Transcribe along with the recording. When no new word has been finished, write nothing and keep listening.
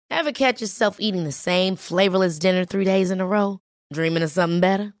Ever catch yourself eating the same flavorless dinner 3 days in a row? Dreaming of something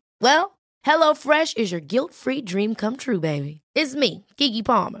better? Well, HelloFresh is your guilt-free dream come true, baby. It's me, Keke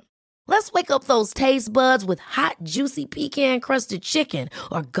Palmer. Let's wake up those taste buds with hot, juicy pecan-crusted chicken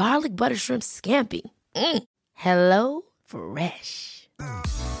or garlic butter shrimp scampi. Hello Fresh.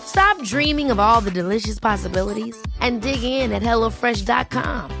 Stop dreaming of all the delicious possibilities and dig in at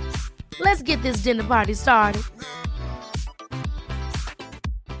HelloFresh.com. Let's get this dinner party started.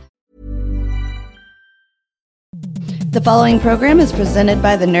 The following program is presented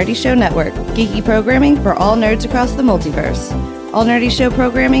by the Nerdy Show Network, geeky programming for all nerds across the multiverse. All Nerdy Show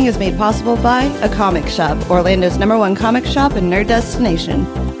programming is made possible by A Comic Shop, Orlando's #1 comic shop and nerd destination,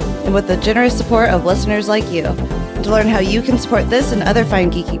 and with the generous support of listeners like you. To learn how you can support this and other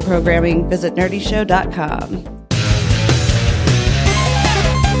fine geeky programming, visit nerdyshow.com.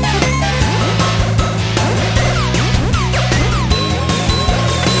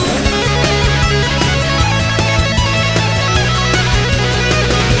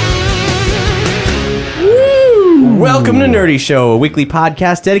 Welcome to Nerdy Show, a weekly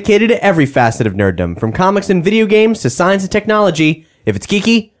podcast dedicated to every facet of nerddom, from comics and video games to science and technology. If it's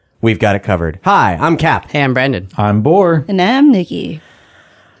geeky, we've got it covered. Hi, I'm Cap. Hey, I'm Brandon. I'm Boar. And I'm Nikki.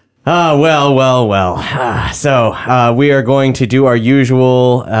 So we are going to do our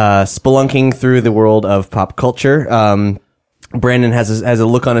usual spelunking through the world of pop culture. Brandon has a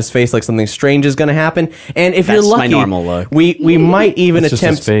look on his face like something strange is going to happen, and if you're lucky, my normal look. We might even It's just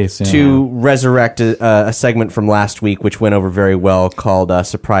attempt his face, yeah. to resurrect a segment from last week, which went over very well, called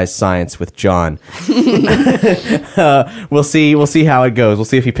 "Surprise Science" with John. We'll see how it goes. We'll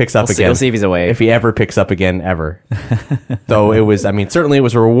see if he picks up again. We'll see if he's awake. If he ever picks up again, ever. Though certainly it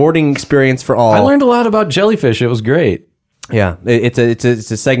was a rewarding experience for all. I learned a lot about jellyfish. It was great. Yeah, it's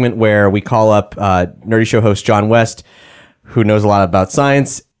a segment where we call up Nerdy Show host John West, who knows a lot about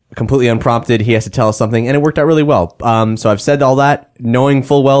science, completely unprompted. He has to tell us something, and it worked out really well. So I've said all that, knowing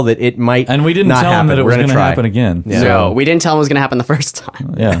full well that it might And we didn't not tell happen. him that it We're was going to try. happen again. Yeah. So we didn't tell him it was going to happen the first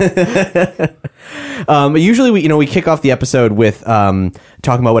time. Yeah. Usually we kick off the episode with talking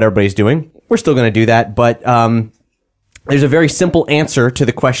about what everybody's doing. We're still going to do that, but there's a very simple answer to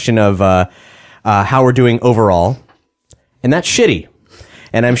the question of how we're doing overall, and that's shitty.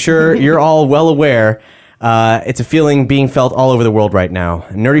 And I'm sure you're all well aware. It's a feeling being felt all over the world right now.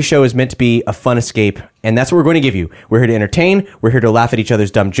 Nerdy Show is meant to be a fun escape, and that's what we're going to give you. We're here to entertain. We're here to laugh at each other's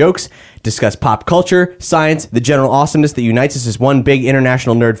dumb jokes, discuss pop culture, science, the general awesomeness that unites us as one big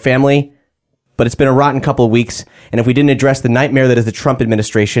international nerd family. But it's been a rotten couple of weeks, and if we didn't address the nightmare that is the Trump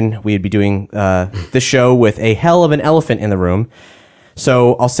administration, we'd be doing this show with a hell of an elephant in the room.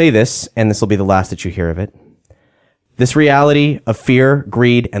 So I'll say this, and this will be the last that you hear of it. This reality of fear,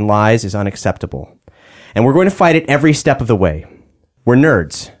 greed, and lies is unacceptable. And we're going to fight it every step of the way. We're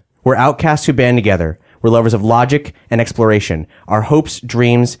nerds. We're outcasts who band together. We're lovers of logic and exploration. Our hopes,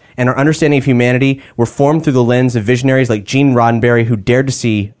 dreams, and our understanding of humanity were formed through the lens of visionaries like Gene Roddenberry, who dared to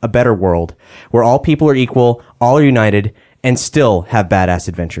see a better world, where all people are equal, all are united, and still have badass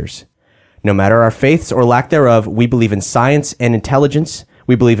adventures. No matter our faiths or lack thereof, we believe in science and intelligence.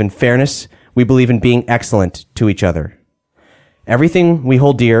 We believe in fairness. We believe in being excellent to each other. Everything we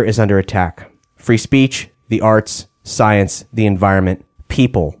hold dear is under attack. Free speech, the arts, science, the environment,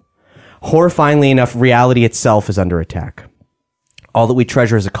 people. Horrifyingly enough, reality itself is under attack. All that we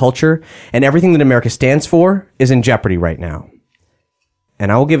treasure as a culture and everything that America stands for is in jeopardy right now.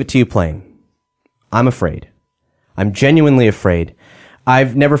 And I will give it to you plain. I'm afraid. I'm genuinely afraid.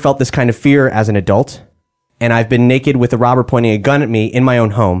 I've never felt this kind of fear as an adult, and I've been naked with a robber pointing a gun at me in my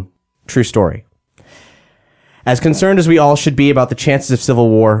own home. True story. As concerned as we all should be about the chances of civil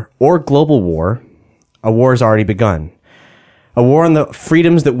war or global war, a war has already begun. A war on the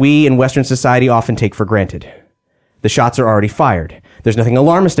freedoms that we in Western society often take for granted. The shots are already fired. There's nothing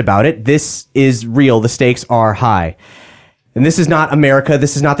alarmist about it. This is real. The stakes are high. And this is not America.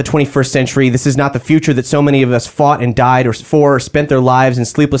 This is not the 21st century. This is not the future that so many of us fought and died or spent their lives in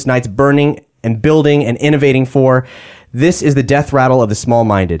sleepless nights burning and building and innovating for. This is the death rattle of the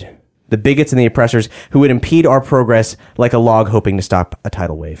small-minded, the bigots and the oppressors who would impede our progress like a log hoping to stop a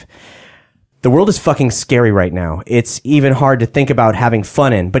tidal wave. The world is fucking scary right now. It's even hard to think about having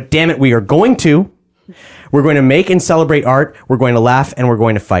fun in, but damn it, we are going to. We're going to make and celebrate art. We're going to laugh and we're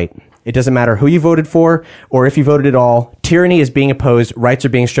going to fight. It doesn't matter who you voted for or if you voted at all. Tyranny is being opposed. Rights are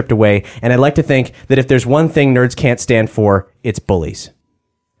being stripped away. And I'd like to think that if there's one thing nerds can't stand for, it's bullies.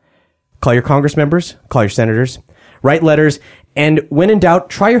 Call your Congress members. Call your senators. Write letters. And when in doubt,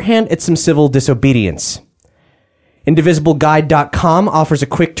 try your hand at some civil disobedience. IndivisibleGuide.com offers a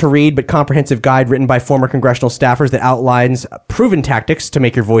quick-to-read but comprehensive guide written by former congressional staffers that outlines proven tactics to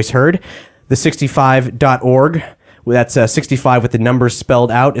make your voice heard. The65.org, that's 65 with the numbers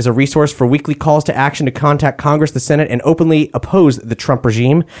spelled out, is a resource for weekly calls to action to contact Congress, the Senate, and openly oppose the Trump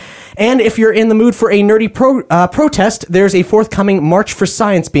regime. And if you're in the mood for a nerdy protest, there's a forthcoming March for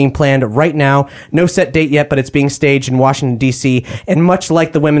Science being planned right now. No set date yet, but it's being staged in Washington, D.C. And much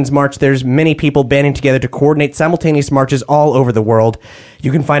like the Women's March, there's many people banding together to coordinate simultaneous marches all over the world.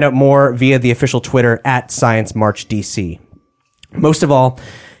 You can find out more via the official Twitter at Science March DC. Most of all,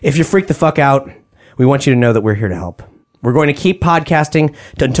 if you freak the fuck out, we want you to know that we're here to help. We're going to keep podcasting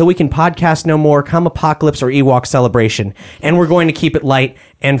until we can podcast no more, come apocalypse or Ewok celebration, and we're going to keep it light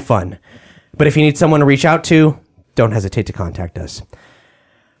and fun. But if you need someone to reach out to, don't hesitate to contact us.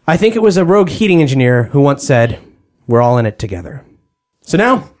 I think it was a rogue heating engineer who once said, "We're all in it together." So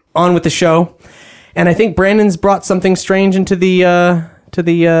now, on with the show. And I think Brandon's brought something strange into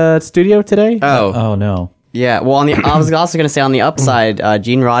the studio today. Oh no. Yeah, well, I was also going to say on the upside,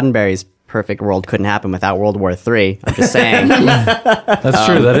 Gene Roddenberry's perfect world couldn't happen without World War III. I'm just saying. That's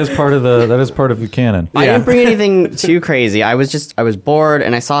true. That is part of the canon. I didn't bring anything too crazy. I was bored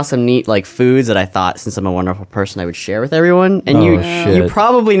and I saw some neat like foods that I thought, since I'm a wonderful person, I would share with everyone. And you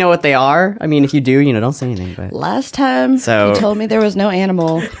probably know what they are. I mean, if you do, don't say anything. But Last time, you told me there was no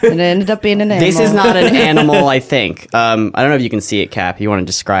animal, and it ended up being an animal. this is not an animal, I think. I don't know if you can see it, Cap. You want to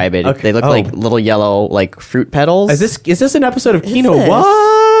describe it? Okay. They look like little yellow like fruit petals. Is this an episode of Kino? this?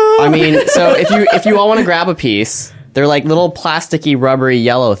 What? I mean, so if you all want to grab a piece, they're like little plasticky, rubbery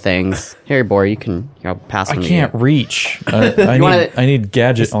yellow things. Here, boy, you can pass I them. can't reach. I need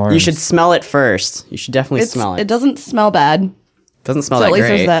gadget arms. You should smell it first. You should definitely smell it. It doesn't smell bad. Doesn't smell So that at least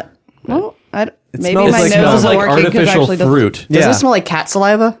great. there's that. Well, maybe smells my like- nose smells isn't like working 'cause it artificial actually doesn't- fruit. Does it smell like cat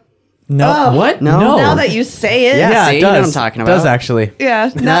saliva? No. What? No. Now that you say it, Yeah. see, it you know does. what I'm talking It does about. actually. no,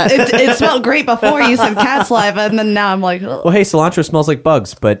 it smelled great before you said cat saliva, and then now I'm like, Well, hey, cilantro smells like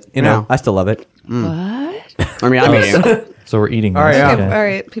bugs, but Yeah. I still love it. what? I mean, I'm eating. So we're eating. All right, this. yeah. Okay. All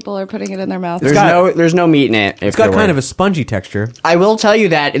right, people are putting it in their mouth. There's no meat in it. It's got kind of a spongy texture. I will tell you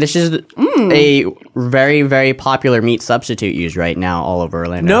that this is a very, very popular meat substitute used right now all over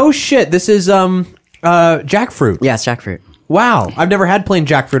Orlando. No shit. This is jackfruit. Yes, jackfruit. Wow, I've never had plain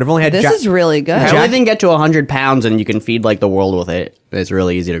jackfruit. I've only had. This is really good. Everything get to 100 pounds and you can feed like the world with it. It's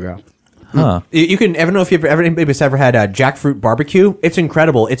really easy to grow. Huh. You can. I don't know if anybody's ever had jackfruit barbecue. It's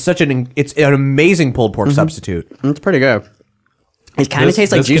incredible. It's it's an amazing pulled pork substitute. It's pretty good. It kind of This-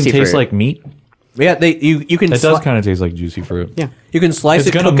 tastes like this juicy can taste fruit. like meat. Yeah, you can. It does kind of taste like juicy fruit. Yeah. You can slice It's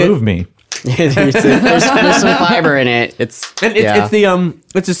it. gonna cook move it. me. there's some fiber in it. It's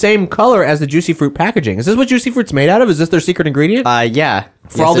It's the same color as the juicy fruit packaging. Is this what juicy fruit's made out of? Is this their secret ingredient? yeah.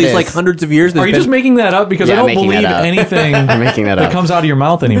 For all these like hundreds of years. Are you just making that up? Because Yeah, I don't making that believe up. anything I'm making that up. comes out of your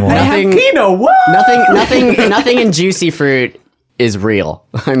mouth anymore. Nothing- Kino, what? nothing in juicy fruit is real.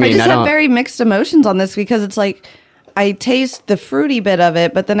 I mean, I just I don't. have very mixed emotions on this because it's like I taste the fruity bit of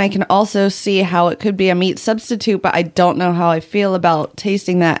it, but then I can also see how it could be a meat substitute, but I don't know how I feel about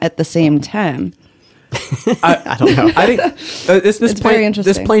tasting that at the same time. I don't know. I think this It's plain, very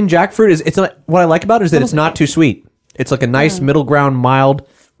interesting. This plain jackfruit is. It's not, what I like about it is that it's not too sweet. It's like a nice middle ground, mild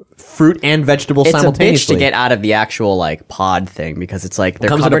fruit and vegetable It's a bitch simultaneously. to get out of the actual like pod thing because it's like they're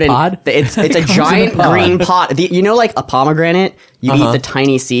Comes in covered a pod? It's a giant green pod. Like a pomegranate, you eat the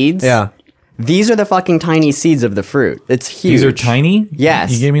tiny seeds. Yeah. These are the fucking tiny seeds of the fruit. It's huge. These are tiny?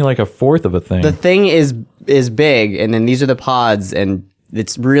 Yes. You gave me like a fourth of a thing. The thing is big, and then these are the pods, and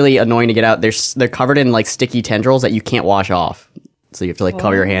it's really annoying to get out. They're covered in like sticky tendrils that you can't wash off, so you have to like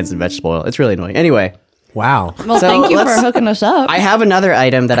cover your hands in vegetable oil. It's really annoying. Anyway, Wow. Well, So thank you for let's- hooking us up. I have another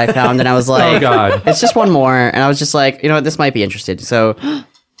item that I found, and I was like, Oh, God. it's just one more, and I was just like, you know what, this might be interesting. So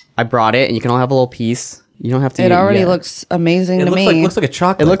I brought it, and you can all have a little piece. You don't have to. it already yeah. looks amazing It to me. looks like a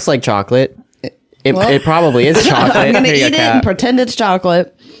chocolate. It looks like chocolate. Well- It probably is chocolate. I'm gonna Here you eat go, it Kat. and pretend it's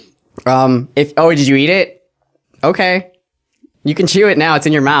chocolate. Did you eat it? Okay. You can chew it now. It's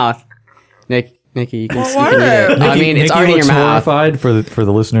in your mouth. Nikki, you can eat it. I mean, it's Nikki already in your looks mouth. horrified for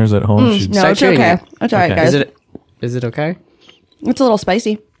the listeners at home. She's- No, Start it's chewing okay. it. It's all right, Okay. guys. Is it okay? It's a little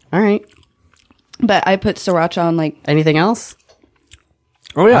spicy, All right. but I put sriracha on like. Anything else?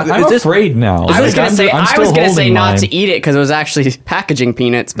 Oh yeah. I'm afraid now. I was Like, gonna say I'm still not holding mine. to eat it because it was actually packaging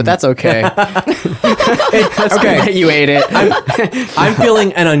peanuts, but that's okay. That's okay that you ate it. I'm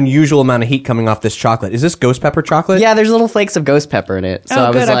feeling an unusual amount of heat coming off this chocolate. Is this ghost pepper chocolate? Yeah, there's little flakes of ghost pepper in it. So Oh, I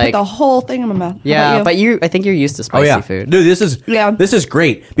was good! I like, put the whole thing in my mouth. How yeah, about but I think you're used to Oh spicy yeah. food. Dude, this is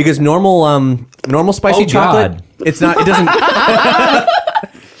great because normal spicy Oh, chocolate. God. It's not. It doesn't.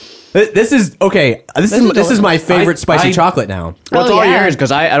 This is okay. This is my favorite spicy I- chocolate now. Well, it's Oh, all yeah. yours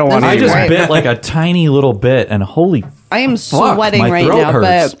because I don't want This I any. is just great. bit like a tiny little bit, and holy I am Fuck, sweating my right throat now,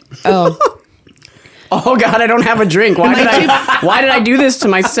 hurts. but Oh God, I don't have a drink. Why did I do this to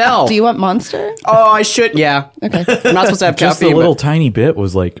myself? do you want Monster? Oh, I should. Yeah. Okay. I'm not supposed to have just caffeine. a little tiny bit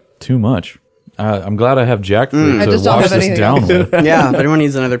was like too much. I'm glad I have jackfruit I to just don't wash have this anything down else. with. yeah, if anyone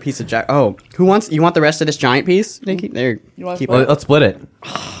needs another piece of jack. Oh, you want the rest of this giant piece, Nikki? There. Keep it. Let's split it.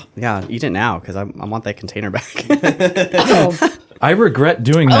 Yeah, eat it now because I want that container back. I regret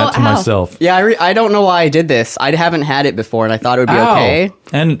doing that to ow. myself. yeah, I don't know why I did this. I haven't had it before, and I thought it would be Ow. okay.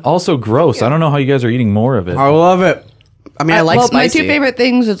 And also gross. I don't know how you guys are eating more of it. I love it. I mean, I like well, spicy. my two favorite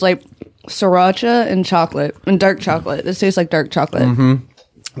things is like sriracha and chocolate and dark chocolate. This tastes like dark chocolate.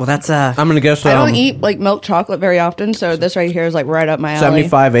 Well, that's I'm gonna guess I don't eat like milk chocolate very often, so this right here is like right up my alley.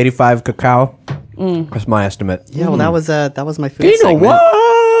 75, 85 cacao. That's my estimate. Yeah, well, that was my food. You know segment.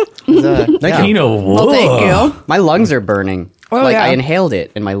 what? Thank You know Well, what? thank you. My lungs are burning. Oh, like yeah. I inhaled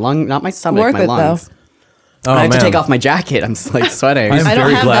it in my lung, not my stomach, Worth my it, lungs. Oh, I have to man. take off my jacket. I'm like sweating. I'm I don't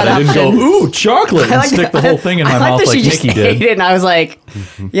very have glad that I didn't option. go, ooh, chocolate, and stick the whole thing in my I like mouth that like she just Nikki ate did. it, and I was like,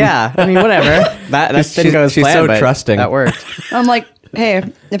 yeah. I mean, whatever. That didn't go as she's planned, so but trusting. That worked. I'm like, hey,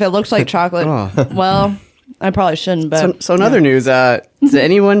 if it looks like chocolate, well, I probably shouldn't. But So in other news, did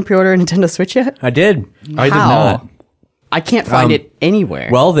anyone pre-order a Nintendo Switch yet? I did. I did How? not. I can't find it anywhere.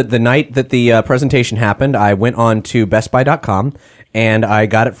 Well, the night that the presentation happened, I went on to BestBuy.com and I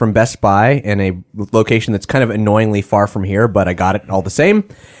got it from Best Buy in a location that's kind of annoyingly far from here, but I got it all the same.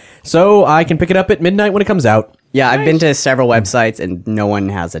 So I can pick it up at midnight when it comes out. yeah, I've been to several websites and no one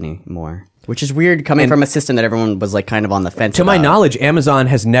has any more, which is weird coming from a system that everyone was like kind of on the fence. To my about. knowledge, Amazon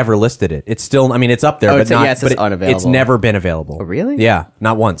has never listed it. It's still, I mean, it's up there, Oh, but it's- not. yeah, it says but unavailable. It's never been available. Oh, really? Yeah,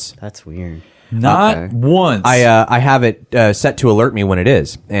 not once. That's weird. Not Okay. once. I have it set to alert me when it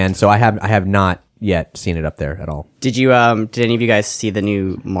is, and so I have not yet seen it up there at all. Did you did any of you guys see the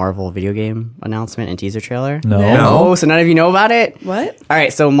new Marvel video game announcement and teaser trailer? No. No, so none of you know about it? What? All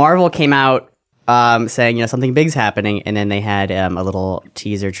right, so Marvel came out saying, something big's happening, and then they had a little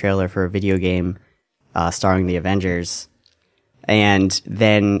teaser trailer for a video game starring the Avengers. And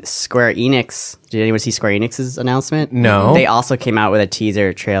then Square Enix, did anyone see Square Enix's announcement? No. They also came out with a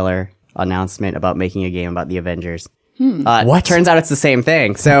teaser trailer announcement about making a game about the Avengers. What? Turns out it's the same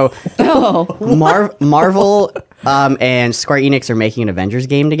thing. So Oh, Marvel and Square Enix are making an Avengers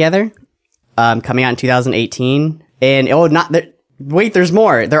game together, coming out in 2018. And wait, there's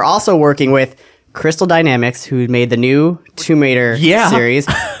more. They're also working with Crystal Dynamics, who made the new Tomb Raider Yeah. series.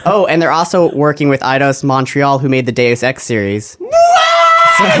 Oh, and they're also working with Eidos Montreal, who made the Deus Ex series.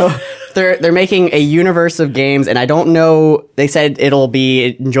 So they're making a universe of games, and I don't know. They said it'll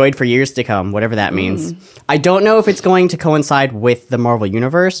be enjoyed for years to come, whatever that means. I don't know if it's going to coincide with the Marvel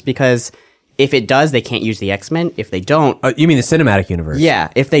universe, because if it does, they can't use the X-Men. If they don't, You mean the cinematic universe? yeah.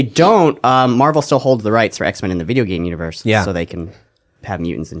 If they don't, Marvel still holds the rights for X-Men in the video game universe. Yeah. So they can have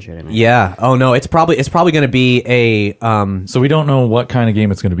mutants and shit in it. Yeah. Oh no, it's probably going to be a So we don't know what kind of game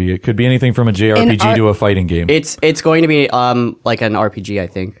it's going to be. It could be anything from a JRPG to a fighting game. It's going to be like an RPG, I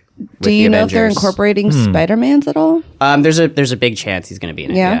think. do you know if they're incorporating Spider-Mans at all? There's a big chance he's going to be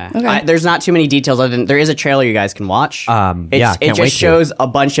in it. Yeah? Yeah. Okay. There's not too many details other than there is a trailer you guys can watch. Yeah, it can't just wait to. shows a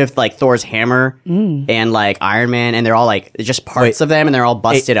bunch of like Thor's hammer and like Iron Man, and they're all like just parts Wait. of them, and they're all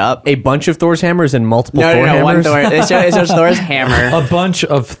busted up. a bunch of Thor's hammers and multiple No, Thor no, one hammers. Thor. It shows Thor's hammer. a bunch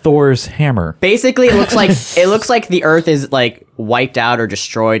of Thor's hammer. Basically, it looks like the Earth is like wiped out or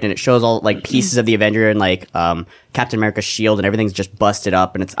destroyed, and it shows all like pieces of the Avenger and like Captain America's shield, and everything's just busted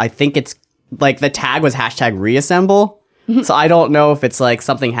up. And I think it's like the tag was #reassemble. So I don't know if it's like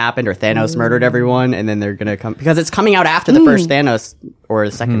something happened or Thanos murdered everyone, and then they're gonna come because it's coming out after the first Thanos or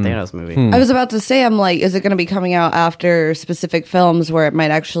the second Thanos movie. I was about to say, I'm like, is it going to be coming out after specific films where it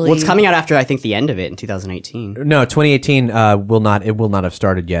might actually? Well, it's coming out after I think the end of it in 2018. No, 2018 will not. It will not have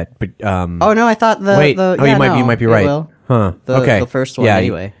started yet. But Oh no, I thought wait. the you might be it right. will. Huh. The- okay. the first one yeah,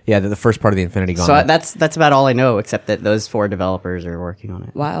 anyway. Yeah, the first part of the Infinity So Gauntlet. that's about all I know, except that those 4 developers are working on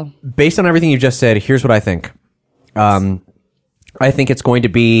it. Wow. Based on everything you just said, here's what I think. I think it's going to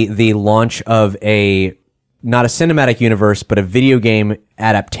be the launch of not a cinematic universe, but a video game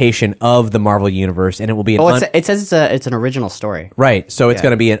adaptation of the Marvel universe, and it will be an Oh, it says it's an original story. right. So it's Yeah.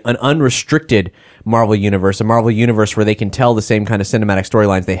 going to be an unrestricted Marvel universe, a Marvel universe where they can tell the same kind of cinematic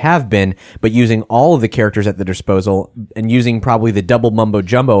storylines they have been, but using all of the characters at their disposal and using probably the double mumbo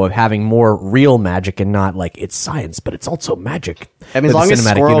jumbo of having more real magic and not like it's science, but it's also magic. I mean, as that the long as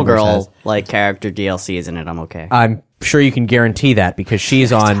cinematic Squirrel universe Girl has. like character DLC is in it, I'm okay. I'm sure you can guarantee that because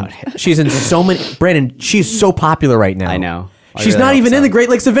she's in so many. Brandon, she's so popular right now. I know. She's not even in the Great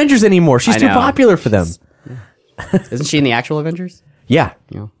Lakes Avengers anymore. She's too popular for them. Isn't she in the actual Avengers? Yeah.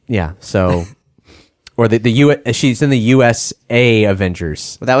 Yeah. So, or she's in the USA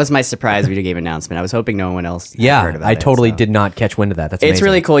Avengers. Well, that was my surprise video game announcement. I was hoping no one else had heard about I it, totally did not catch wind of that. That's amazing. It's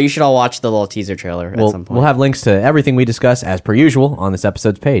really cool. You should all watch the little teaser trailer at some point. We'll have links to everything we discuss as per usual on this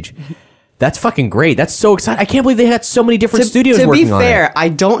episode's page. That's fucking great. That's so exciting. I can't believe they had so many different studios working on it. To be fair, I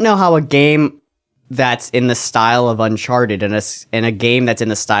don't know how a game that's in the style of Uncharted and a game that's in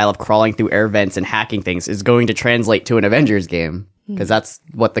the style of crawling through air vents and hacking things is going to translate to an Avengers game. Because that's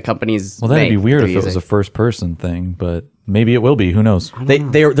what the companies Well, that'd be weird if it was a first-person thing, but maybe it will be. Who knows?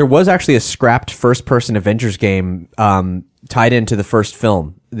 There was actually a scrapped first-person Avengers game tied into the first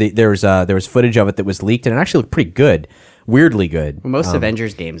film. There was footage of it that was leaked, and it actually looked pretty good. Weirdly good. Most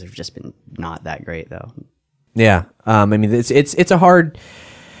Avengers games have just been not that great, though. Yeah, I mean it's a hard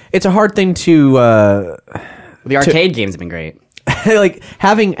thing to. The arcade games have been great. Like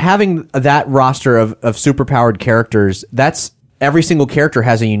having that roster of superpowered characters. That's every single character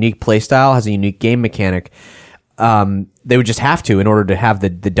has a unique playstyle, has a unique game mechanic. They would just have to in order to have the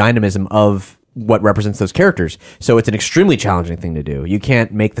dynamism of what represents those characters. So it's an extremely challenging thing to do. You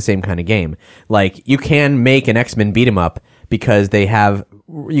can't make the same kind of game. Like you can make an X-Men beat 'em up because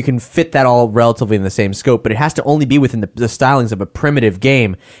you can fit that all relatively in the same scope, but it has to only be within the stylings of a primitive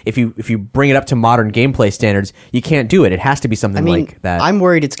game. If you bring it up to modern gameplay standards, you can't do it. It has to be something like that. I'm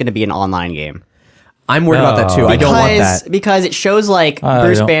worried it's going to be an online game. I'm worried about that too. I don't want that. Because it shows like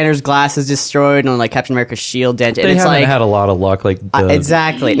Bruce Banner's glass is destroyed and like Captain America's shield dented. They it's haven't like, had a lot of luck.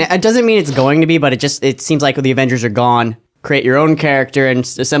 Exactly. Now, it doesn't mean it's going to be, but it seems like the Avengers are gone. Create your own character and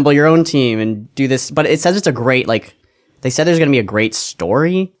assemble your own team and do this. But it says it's a great they said there's going to be a great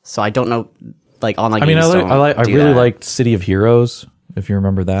story. So I don't know online games. I really liked City of Heroes. If you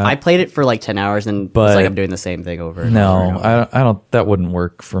remember that, I played it for like 10 hours and it's like I'm doing the same thing over. And over. I don't. That wouldn't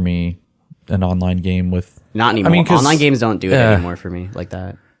work for me. An online game with not anymore. Online games don't do it anymore for me like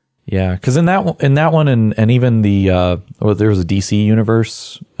that. Yeah, because in that one and even the there was a DC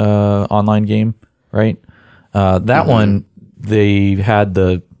Universe online game, right? That one they had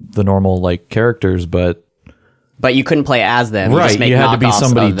the normal like characters, but you couldn't play as them. Right, you had to be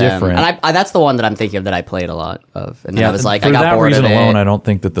somebody different. And I that's the one that I'm thinking of that I played a lot of. And then I was like, for I got that bored reason of it. alone, I don't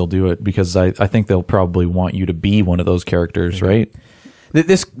think that they'll do it because I think they'll probably want you to be one of those characters, right? I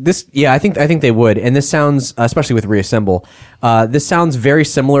think they would, and this sounds, especially with Reassemble, this sounds very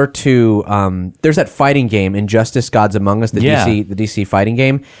similar to there's that fighting game, Injustice: Gods Among Us, the DC fighting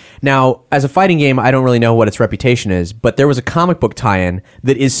game. Now, as a fighting game, I don't really know what its reputation is, but there was a comic book tie-in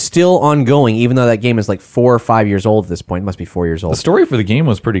that is still ongoing, even though that game is like 4 or 5 years old at this point. It must be 4 years old. The story for the game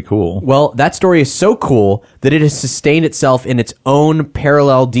was pretty cool. Well, that story is so cool that it has sustained itself in its own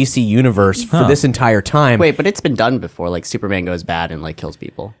parallel DC universe for this entire time. Wait, but it's been done before. Like Superman goes bad and like kills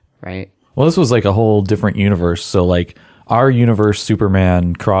people, right? Well, this was like a whole different universe. So like our universe,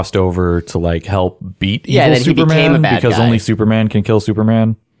 Superman crossed over to like help beat evil then he became Superman a bad because guy. only Superman can kill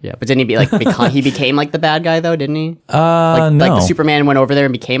Superman. Yeah, but didn't he he became like the bad guy though, didn't he? No. Like the Superman went over there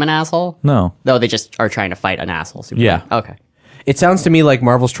and became an asshole? No. No, they just are trying to fight an asshole Superman. Yeah. Okay. It sounds to me like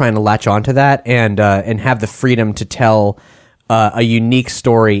Marvel's trying to latch onto that and have the freedom to tell a unique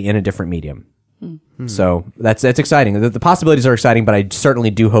story in a different medium. So that's exciting. The possibilities are exciting, but I certainly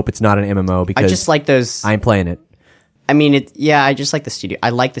do hope it's not an MMO because I just like those. I'm playing it. I mean, I just like the studio. I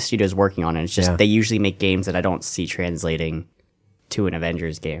like the studios working on it. It's just they usually make games that I don't see translating to an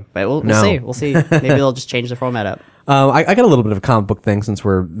Avengers game. But we'll see. We'll see. Maybe they'll just change the format up. I got a little bit of a comic book thing since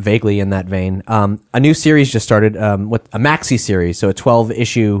we're vaguely in that vein. A new series just started with a maxi series, so a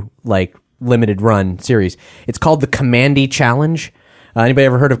 12-issue like limited run series. It's called the Commandy Challenge. Anybody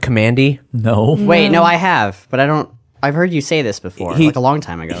ever heard of Commandy? No. Wait, no, I have, but I don't. I've heard you say this before, like a long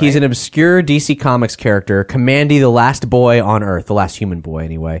time ago. He's an obscure DC Comics character, Commandy, the last boy on Earth, the last human boy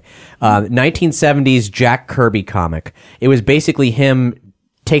anyway. 1970s Jack Kirby comic. It was basically him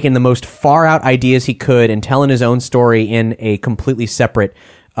taking the most far out ideas he could and telling his own story in a completely separate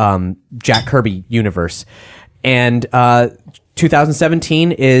Jack Kirby universe. And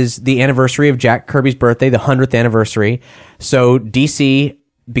 2017 is the anniversary of Jack Kirby's birthday, the 100th anniversary. So DC,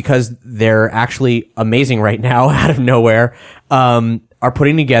 because they're actually amazing right now out of nowhere, are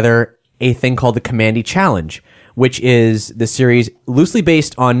putting together a thing called the Commandy Challenge, which is the series loosely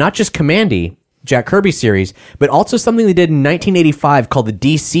based on not just Commandy, Jack Kirby series, but also something they did in 1985 called the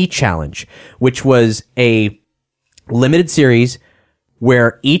DC Challenge, which was a limited series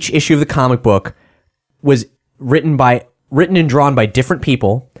where each issue of the comic book was written and drawn by different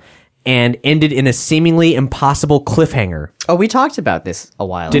people, and ended in a seemingly impossible cliffhanger. Oh, we talked about this a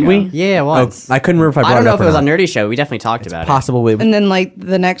while Did ago. we? Yeah, once. I couldn't remember if I brought I don't it know up if it or was on not. Nerdy Show. We definitely talked about Possible. And then like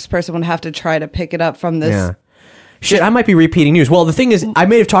the next person would have to try to pick it up from this. Yeah. Shit, I might be repeating news. Well, the thing is, I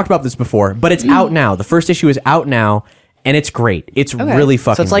may have talked about this before, but it's out now. The first issue is out now, and it's great. It's really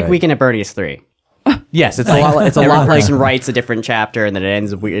fucking it. So it's like good. Weekend at Bernie's 3. Yes, it's a lot. It's a lot like person writes a different chapter, and then it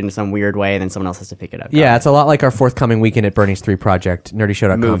ends in some weird way, and then someone else has to pick it up. yeah, it's a lot like our forthcoming Weekend at Bernie's 3 project. Movie.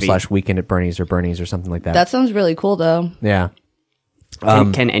 nerdyshow.com/weekend at Bernie's or something like that. That sounds really cool though. Yeah.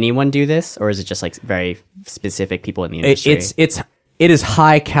 Can anyone do this, or is it just like very specific people in the industry? It is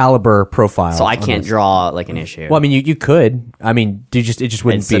high caliber profile. so I can't draw like an issue. Well, I mean, you could. I mean, it just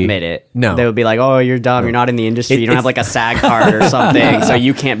wouldn't and be. submit it. No. They would be like, "Oh, you're dumb. You're not in the industry. You don't have like a SAG card or something, so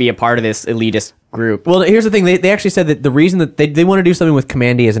you can't be a part of this elitist group." Well, here's the thing. They actually said that the reason that they want to do something with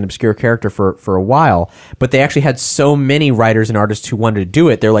Commandy as an obscure character for a while, but they actually had so many writers and artists who wanted to do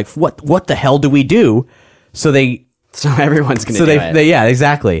it. They're like, what the hell do we do? So So everyone's going to So do it. they yeah,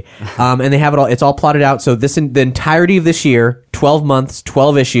 exactly. And they have it all. It's all plotted out. So the entirety of this year, 12 months,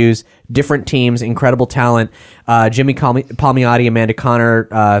 12 issues, different teams, incredible talent. Jimmy Palmiotti, Amanda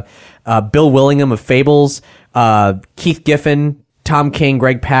Connor, Bill Willingham of Fables, Keith Giffen, Tom King,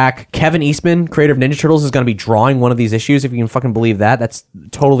 Greg Pak, Kevin Eastman, creator of Ninja Turtles, is going to be drawing one of these issues. If you can fucking believe that, that's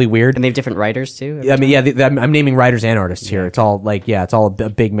totally weird. And they have different writers too. I mean, yeah, I'm naming writers and artists here. It's all like, it's all a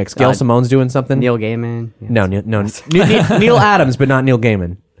big mix. Gail Simone's doing something. Neil Gaiman. Yeah. No, Neil Adams, but not Neil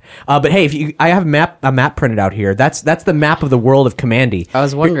Gaiman. But hey, I have a map printed out here. That's the map of the world of Commandy. I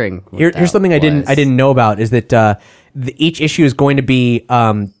was wondering. Here's something I didn't know about is that each issue is going to be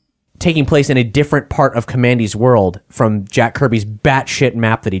taking place in a different part of Commandy's world from Jack Kirby's batshit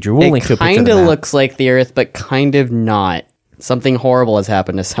map that he drew. We'll link to a It picture kind of of the map. looks like the Earth, but kind of not. Something horrible has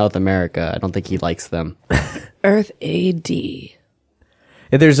happened to South America. I don't think he likes them. Earth AD. Yeah,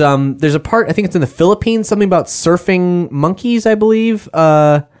 there's a part, I think it's in the Philippines, something about surfing monkeys, I believe.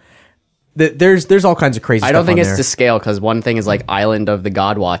 There's all kinds of crazy stuff. I don't think on it's there. to scale because one thing is like Island of the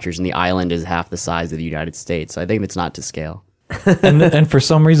God Watchers, and the island is half the size of the United States. So I think it's not to scale. and for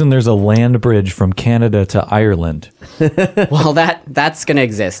some reason, there's a land bridge from Canada to Ireland. Well, that's gonna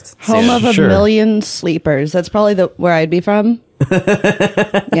exist. Home soon. of a Sure. million sleepers. That's probably where I'd be from.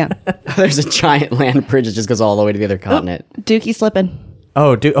 Yeah. There's a giant land bridge that just goes all the way to the other continent. Dookie slipping.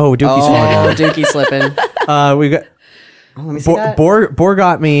 Dookie's Oh, Dookie slipping. we got Let me see that. Bor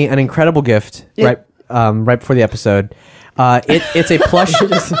got me an incredible gift right before the episode. It's a plush.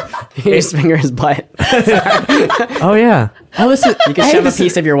 He just finger his butt. Oh yeah. Oh, this is. You can shove a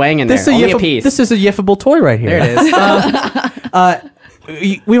piece of your wang in there. This is Only a piece. This is a yiffable toy right here. There it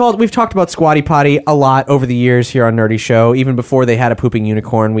is. We've talked about Squatty Potty a lot over the years here on Nerdy Show. Even before they had a pooping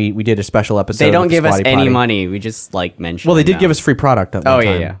unicorn, we did a special episode. They don't with give us Squatty any Potty. money. We just like mention. Well, they did them. give us free product. At one Oh,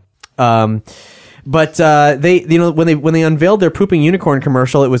 time. yeah. But they, when they unveiled their pooping unicorn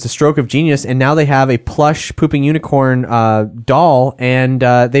commercial, it was a stroke of genius, and now they have a plush pooping unicorn doll, and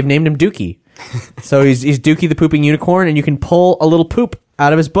they've named him Dookie. So he's Dookie the pooping unicorn, and you can pull a little poop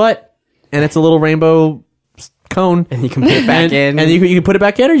out of his butt, and it's a little rainbow cone, And you can put it back in. and you can put it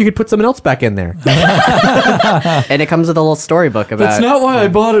back in, or you could put something else back in there. And it comes with a little storybook about. That's not why I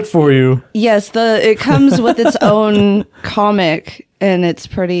bought it for you. Yes, it comes with its own comic, and it's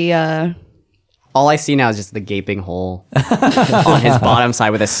pretty. All I see now is just the gaping hole on his bottom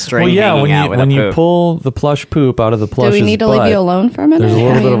side with a string Well, yeah, hanging out with when a you poop. pull the plush poop out of the Do plush's we need to leave butt, you alone for a minute? there's a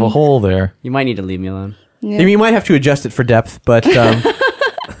little I bit of a mean, hole there. You might need to leave me alone. You might have to adjust it for depth, but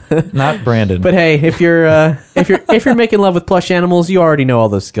Not Brandon. but hey, if you're making love with plush animals, you already know all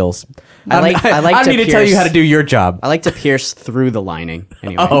those skills. I like I don't to need to tell you pierce- how to do your job. I like to pierce through the lining.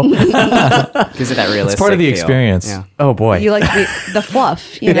 Anyway. Gives it that realistic it's part of the feel. experience. Yeah. Oh boy. You like the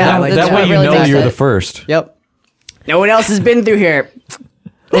fluff. You know? Yeah, I like That's That what way you really know does you're it. the first. Yep. No one else has been through here.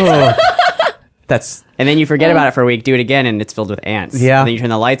 That's And then you forget about it for a week, do it again, and it's filled with ants. Yeah. And then you turn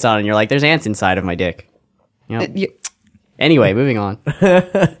the lights on, and you're like, there's ants inside of my dick. Yep. You- Anyway, moving on.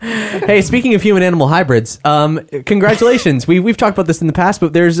 Hey, speaking of human animal hybrids, congratulations. We've talked about this in the past,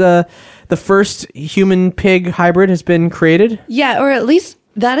 but there's the first human pig hybrid has been created. Yeah, or at least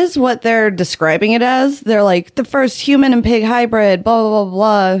that is what they're describing it as. They're like the first human and pig hybrid, blah blah blah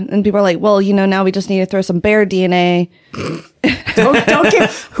blah. And people are like, well, now we just need to throw some bear DNA. Don't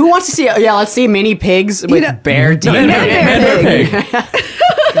give. Who wants to see? Yeah, let's see mini pigs with know- bear DNA. Bear pig.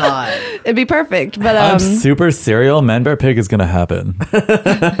 God. It'd be perfect. But I'm super cereal. Man Bear Pig is going to happen.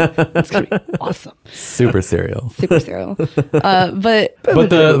 it's gonna be awesome. Super cereal. Super cereal. But But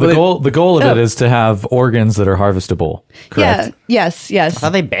the goal of it is to have organs that are harvestable. Correct. yeah, yes. How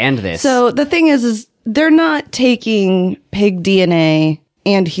they banned this? So the thing is they're not taking pig DNA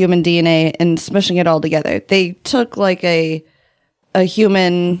and human DNA and smushing it all together. They took like a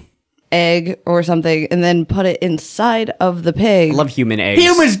human egg or something and then put it inside of the pig. I love human eggs.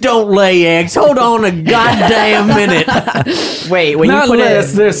 Humans don't lay eggs. Hold on a goddamn minute. Wait, when Not you put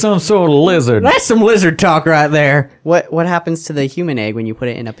unless it, there's some sort of lizard. That's some lizard talk right there. what happens to the human egg when you put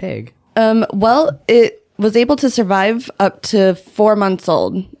it in a pig? Well, it was able to survive up to 4 months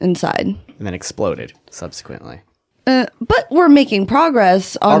old inside. And then exploded subsequently. But we're making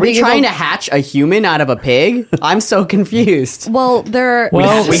progress on Are we being trying to able- hatch a human out of a pig? I'm so confused. Well, there are...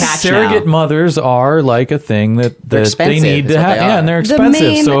 Well, we hatch surrogate now. mothers are like a thing that they expensive, need is to what have. they Yeah, are. and they're The expensive.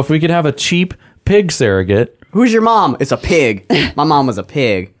 main- So if we could have a cheap pig surrogate, Who's your mom? It's a pig. My mom was a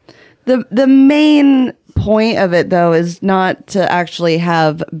pig. The main point of it, though, is not to actually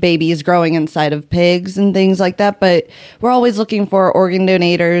have babies growing inside of pigs and things like that, but we're always looking for organ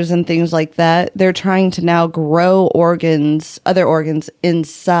donators and things like that. They're trying to now grow other organs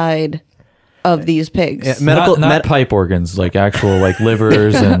inside of these pigs. not pipe organs, like actual like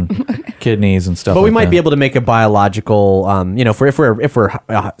livers and kidneys and stuff. But we like might that. be able to make a biological, if we're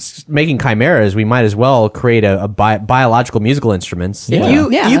making chimeras, we might as well create a biological musical instruments. Yeah.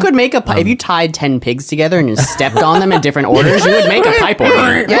 You could make a if you tied 10 pigs together and you stepped on them in different orders, you would make a pipe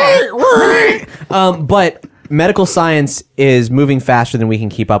organ. But medical science is moving faster than we can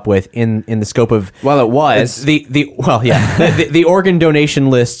keep up with in the scope of. Well, it was. The organ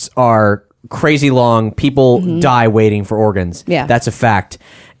donation lists are crazy long. People die waiting for organs. Yeah. That's a fact,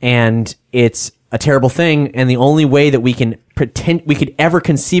 and it's a terrible thing. And the only way that we can pretend we could ever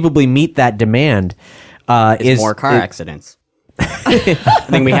conceivably meet that demand is more car accidents. I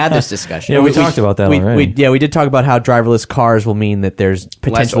think we had this discussion. Yeah, we talked about that already. We did talk about how driverless cars will mean that there's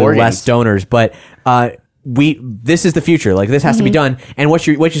potentially organs. less donors, but this is the future. Like, this has to be done. And what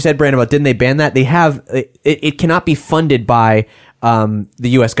you said, Brandon, about didn't they ban that? They have it cannot be funded by the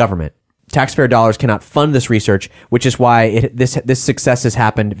U.S. government. Taxpayer dollars cannot fund this research, which is why this success has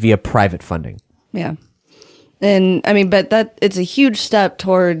happened via private funding. Yeah. And I mean, but it's a huge step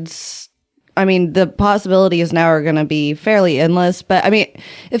towards, I mean, the possibilities now are going to be fairly endless. But I mean,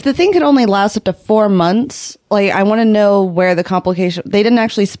 if the thing could only last up to 4 months, like, I want to know where the complication, they didn't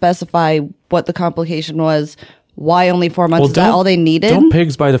actually specify what the complication was. Why only 4 months? Is that all they needed? Don't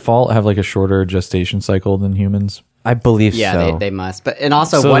pigs by default have like a shorter gestation cycle than humans? I believe Yeah, so. they must. But and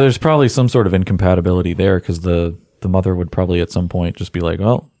also, So what there's probably some sort of incompatibility there because the mother would probably at some point just be like,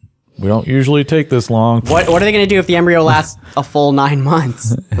 well, we don't usually take this long. what are they going to do if the embryo lasts a full 9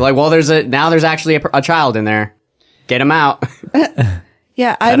 months? They're like, well, there's actually a child in there. Get him out.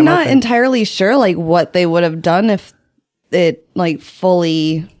 Yeah, I'm not entirely sure, like, what they would have done if it, like,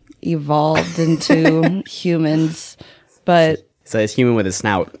 fully evolved into humans. But So it's human with a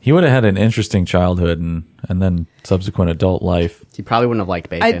snout. He would have had an interesting childhood and then subsequent adult life. He probably wouldn't have liked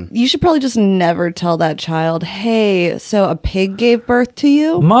bacon. you should probably just never tell that child, hey, so a pig gave birth to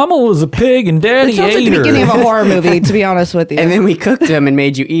you? Mama was a pig and daddy It sounds like ate the her. beginning of a horror movie, to be honest with you. And then we cooked him and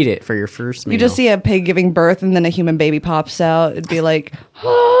made you eat it for your first meal. You just see a pig giving birth and then a human baby pops out. It'd be like,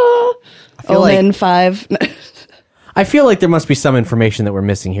 ah, feel Omen like- 5. I feel like there must be some information that we're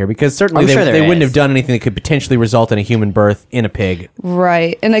missing here, because certainly I'm sure there they wouldn't is. have done anything that could potentially result in a human birth in a pig.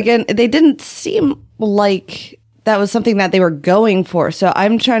 Right. And again, they didn't seem like that was something that they were going for. So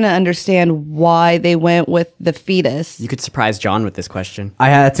I'm trying to understand why they went with the fetus. You could surprise John with this question.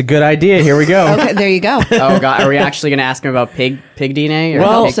 That's a good idea. Here we go. Okay, there you go. Oh God, are we actually going to ask him about pig DNA? Or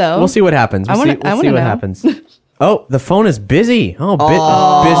Well, hope so. we'll see what happens. We'll see I what wanna know. happens. Oh, the phone is busy. Oh,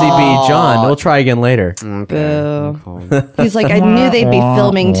 busy bee John. We'll try again later. Boo. He's like, I knew they'd be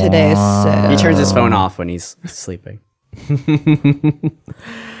filming today. So. He turns his phone off when he's sleeping.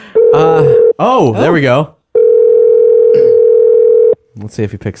 Oh, there we go. Let's see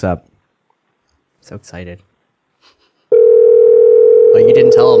if he picks up. So excited. Oh, you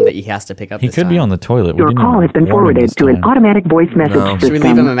didn't tell him that he has to pick up. He this could be time. on the toilet. We Your didn't call even has been warn him forwarded this to an time. automatic voice message No. system. Should we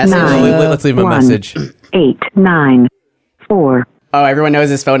leave him a message? Let's leave him a message. 894. Oh, everyone knows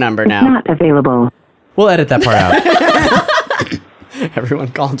his phone number now. Not available. We'll edit that part out. Everyone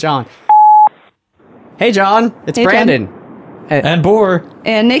call John. Hey, John. It's Hey, John. Brandon. And Boar.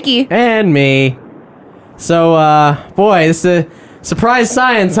 And Nikki. And me. So, boy, this is a surprise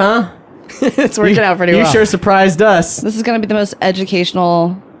science, huh? It's working out pretty You well. sure surprised us. This is going to be the most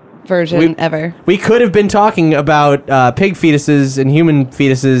educational version ever. We could have been talking about pig fetuses and human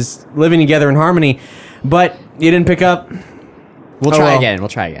fetuses living together in harmony, but you didn't pick up. We'll Oh, try well. again. We'll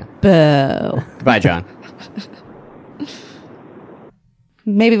try again. Boo. Goodbye, John.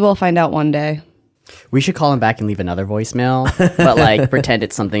 Maybe we'll find out one day. We should call him back and leave another voicemail, but like pretend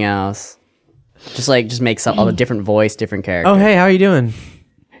it's something else. Just make some a different voice, different character. Oh, hey, how are you doing?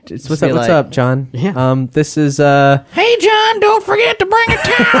 What's up, John? Yeah. This is Hey, John, don't forget to bring a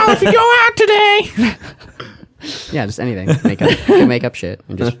towel if you go out today. Yeah, just anything. Make up shit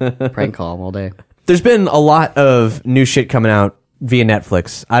and just prank call them all day. There's been a lot of new shit coming out via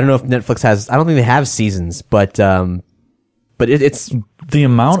Netflix. I don't know if Netflix has. I don't think they have seasons, but it's The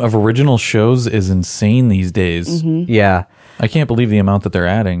amount of original shows is insane these days. yeah. I can't believe the amount that they're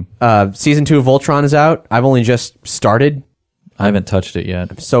adding. Season 2 of Voltron is out. I've only just started. I haven't touched it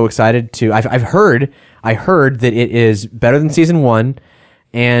yet. So excited to. I heard that it is better than season 1,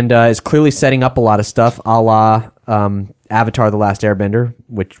 and is clearly setting up a lot of stuff, a la Avatar: The Last Airbender,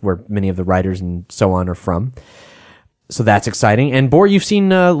 where many of the writers and so on are from. So that's exciting. And Bor, you've seen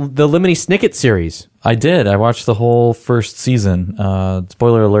the Lemony Snicket series. I did. I watched the whole first season.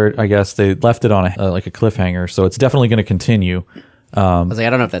 Spoiler alert, I guess they left it on a cliffhanger, so it's definitely going to continue. I was like, I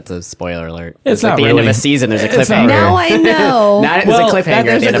don't know if that's a spoiler alert. It's like not the end really. of a season. There's a It's not cliffhanger. Now I know. Now there's Well, a cliffhanger at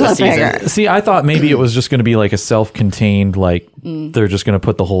there's the end a of a cliffhanger. season. See, I thought maybe it was just going to be like a self-contained, like they're just going to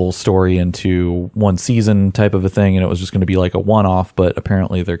put the whole story into one season type of a thing, and it was just going to be like a one-off, but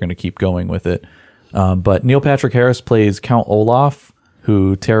apparently they're going to keep going with it. But Neil Patrick Harris plays Count Olaf,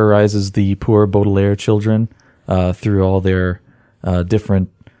 who terrorizes the poor Baudelaire children through all their different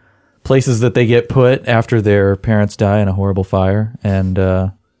places that they get put after their parents die in a horrible fire. And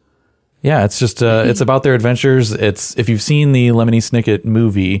yeah, it's just it's about their adventures. It's if you've seen the Lemony Snicket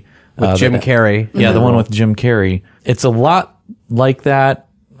movie With Jim Carrey. yeah, the one with Jim Carrey. It's a lot like that.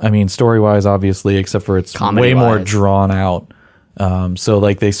 I mean, story-wise, obviously, except for it's way Comedy-wise. more drawn out. So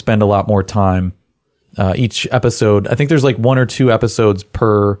like they spend a lot more time. Each episode, I think there's like 1 or 2 episodes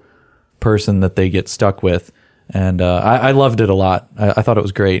per person that they get stuck with. And I loved it a lot. I thought it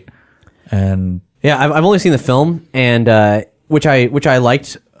was great. And Yeah, I've only seen the film, and which I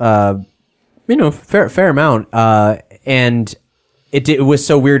liked, fair amount. And it was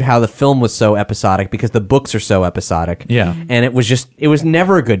so weird how the film was so episodic because the books are so episodic. Yeah. and it was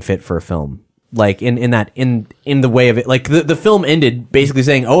never a good fit for a film. Like in the way of it, like the film ended basically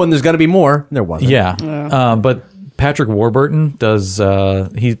saying, "Oh, and there's got to be more." And there wasn't. yeah. But Patrick Warburton does,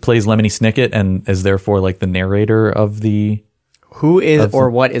 he plays Lemony Snicket and is therefore like the narrator of the, Who is or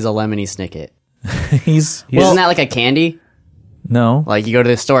what is a Lemony Snicket? he's Isn't that like a candy? no, Like you go to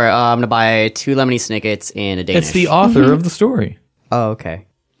the store, I'm gonna buy 2 Lemony Snickets and a Danish. it's the author of the story. Oh, okay.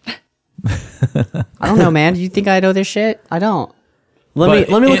 I don't know, man. Do you think I know this shit? I don't. Let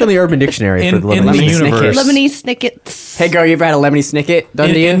me look on the Urban Dictionary for In the the Lemony Snicket. universe, Lemony Snickets. Hey, girl, you ever had a Lemony Snicket done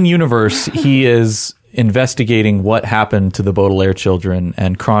to you? in universe, he is investigating what happened to the Baudelaire children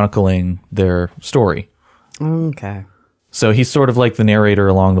and chronicling their story. Okay. So he's sort of like the narrator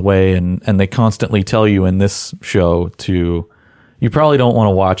along the way, and they constantly tell you in this show you probably don't want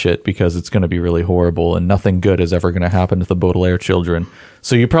to watch it because it's going to be really horrible and nothing good is ever going to happen to the Baudelaire children.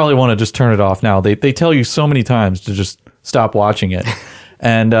 So you probably want to just turn it off now. They tell you so many times to just stop watching it.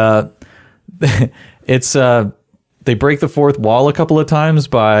 And it's they break the fourth wall a couple of times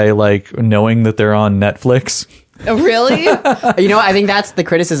by like knowing that they're on Netflix. Oh, really? You know, I think that's the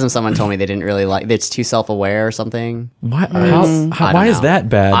criticism someone told me they didn't really like. It's too self-aware or something. Why, I don't why is know. that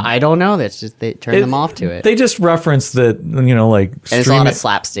bad? I don't know. That's just they turn them off to it. They just reference that, like, And it's a lot streaming, of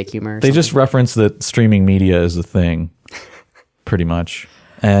slapstick humor. or they something. just reference that streaming media is a thing, pretty much.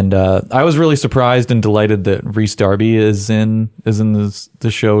 And I was really surprised and delighted that Rhys Darby is in the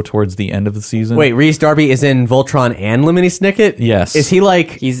show towards the end of the season. Wait, Rhys Darby is in Voltron and Lemony Snicket? Yes. Is he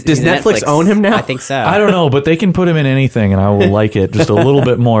like? He's does Netflix own him now? I think so. I don't know, but they can put him in anything, and I will like it just a little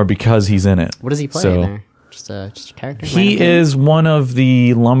bit more because he's in it. What does he play So, in there? Just a character? He Random? is one of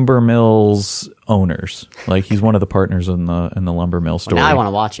the lumber mill's owners. Like he's one of the partners in the lumber mill story. Now I want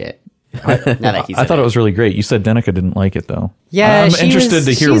to watch it. Now that he's I in thought it was really great. You said Denica didn't like it though. Yeah, I'm interested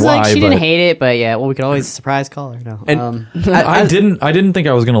to hear she's why. Like, she but didn't hate it, but yeah, well, we could always surprise call her. No, And I didn't think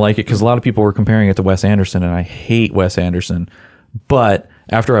I was going to like it because a lot of people were comparing it to Wes Anderson, and I hate Wes Anderson. But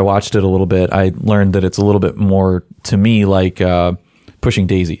after I watched it a little bit, I learned that it's a little bit more to me like Pushing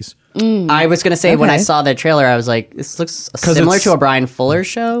Daisies. I was gonna say when I Okay. saw the trailer, I was like, this looks similar it's- to a Brian Fuller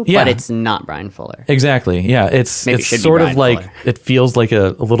show, Yeah. but it's not Brian Fuller. Exactly. Yeah, it's Maybe it should be sort of Brian like Fuller. it feels like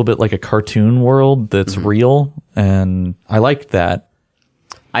a little bit like a cartoon world that's real, and I liked that.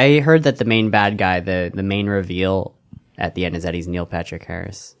 I heard that the main bad guy, the main reveal at the end is that he's Neil Patrick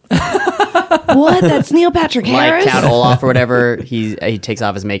Harris. What? That's Neil Patrick Harris? Like Count Olaf or whatever, he takes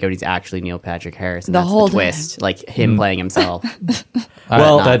off his makeup and he's actually Neil Patrick Harris. And The that's whole the twist. Like him playing himself.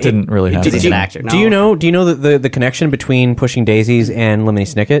 Well, that didn't really happen. He's an actor. Do you know the connection between Pushing Daisies and Lemony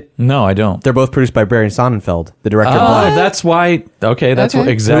Snicket? No, I don't. They're both produced by Barry Sonnenfeld, the director of Black. That's why. Okay, that's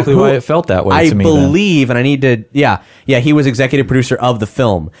Okay. exactly why it felt that way I to me. then. believe, and I need to, he was executive producer of the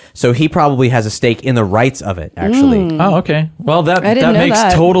film, so he probably has a stake in the rights of it. Actually, Oh, okay. Well, that I didn't know makes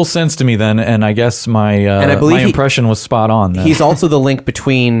that. total sense to me then, and I guess my I believe my impression was spot on. Then. he's also the link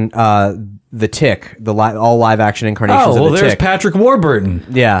between the Tick, all live action incarnations oh, of well, the there's Tick. Patrick Warburton.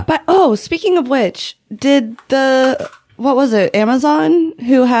 Yeah, But speaking of which, did what was it? Amazon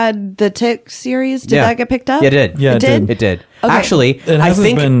who had the Tick series? Did Yeah. that get picked up? Yeah, it did. Yeah, it did. It did. Okay. Actually, It I hasn't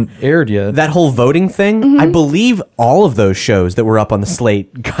think been aired yet. that whole voting thing. Mm-hmm. I believe all of those shows that were up on the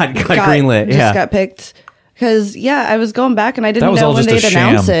slate got greenlit. Just got picked. Because I was going back and I That didn't was know all when just a they'd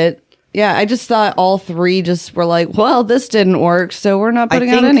announce sham. it. Yeah, I just thought all three just were like, well, this didn't work, so we're not putting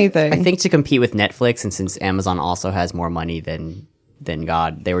out anything. I think to compete with Netflix, and since Amazon also has more money than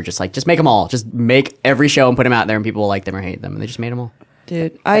God, they were just like, just make them all. Just make every show and put them out there, and people will like them or hate them, and they just made them all.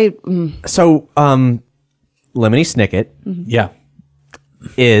 Dude, So, Lemony Snicket yeah.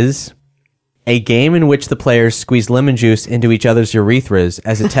 is a game in which the players squeeze lemon juice into each other's urethras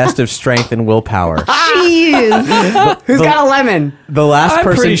as a test of strength and willpower. jeez. Who's got a lemon? The last I'm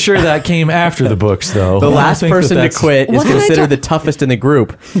person pretty sure that came after the books, though. The I last think person to that's- quit is What did I considered do- the toughest in the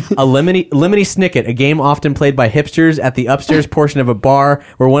group. A Lemony Snicket, a game often played by hipsters at the upstairs portion of a bar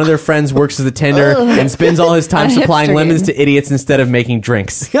where one of their friends works as a tender and spends all his time A supplying hipster lemons game. to idiots instead of making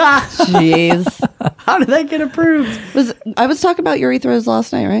drinks. Jeez. How did that get approved? I was talking about urethras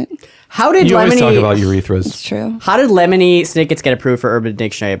last night, right? How did You always talk Lemony? about urethras. It's true. How did Lemony Snickets get approved for Urban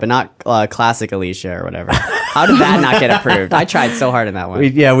Dictionary, but not Classic Alicia or whatever? How did that not get approved? I tried so hard in that one. We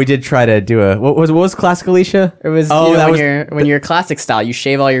did try to do what was classic Alicia? It was when you're classic style, you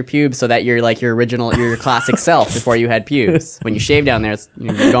shave all your pubes so that you're like your classic self before you had pubes. When you shave down there,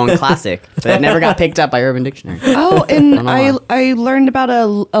 you're going classic. But that never got picked up by Urban Dictionary. Oh, and know why. I learned about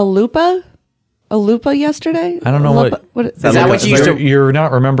a lupa. A lupa yesterday? I don't know what- Is that what you used to? You're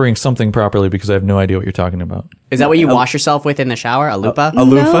not remembering something properly because I have no idea what you're talking about. Is that what you wash yourself with in the shower? A lupa? A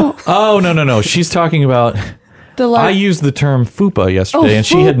loofah? Oh, no. She's talking about. I used the term fupa yesterday, and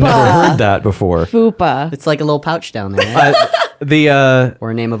she had never fupa. heard that before. fupa. It's like a little pouch down there, right? The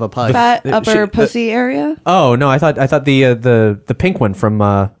Or a name of a pug. Fat upper she- pussy area? oh no, I thought the pink one from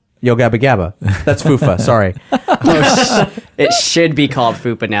Yo Gabba Gabba. That's Fufa. Sorry. It should be called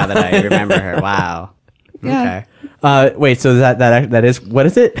Fupa now that I remember her. Wow. Yeah. Okay. Wait, so that is what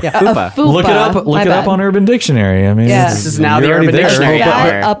is it? Yeah, Fupa. Fupa. Look it up. Look My it up bad. on Urban Dictionary. I mean, Yeah. This is now you're the already Urban there. Dictionary. Fat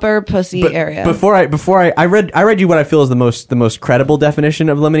there. upper pussy area. Before I read you what I feel is the most credible definition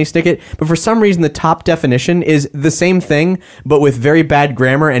of Lemony Snicket, but for some reason the top definition is the same thing but with very bad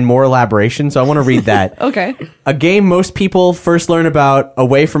grammar and more elaboration. So I want to read that. Okay. A game most people first learn about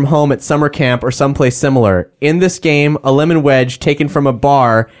away from home at summer camp or someplace similar. In this game, a lemon wedge taken from a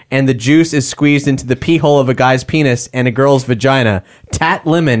bar and the juice is squeezed into the pee hole of a guy's penis and a girl's vagina. Tat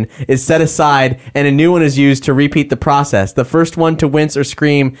lemon is set aside and a new one is used to repeat the process. The first one to wince or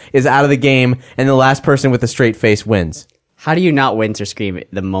scream is out of the game and the last person with a straight face wins. How do you not wince or scream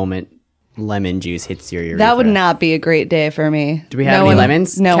the moment lemon juice hits your urethra? That would not be a great day for me. Do we have any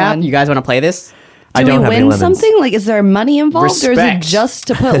lemons? No Cap? one. You guys want to play this? I Do don't we have any win lemons. something? Like, is there money involved, or is Respect. it just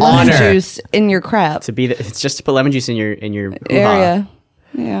to put lemon Honor. juice in your crap It's just to put lemon juice in your area?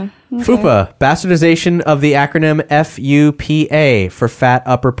 Yeah. Okay. FUPA, bastardization of the acronym FUPA for fat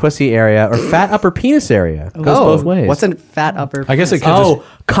upper pussy area or fat upper penis area. Goes both ways. What's a fat upper? I guess it could Oh,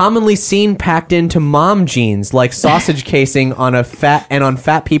 commonly seen packed into mom jeans like sausage casing on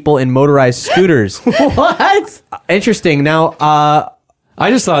fat people in motorized scooters. what? Interesting. Now, I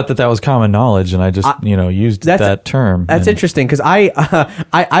just thought that was common knowledge, and I just used that term. That's and, interesting because I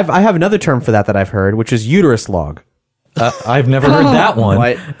have another term for that I've heard, which is uterus log. I've never heard that one.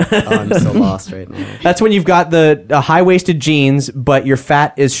 What? Oh, I'm so lost right now. That's when you've got the high-waisted jeans, but your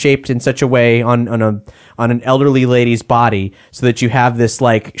fat is shaped in such a way on an elderly lady's body, so that you have this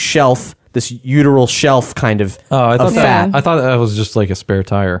like shelf, this uteral shelf kind of. Oh, I thought of that. fat. I thought that was just like a spare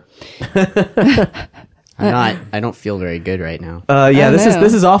tire. I don't feel very good right now. Yeah, I this know.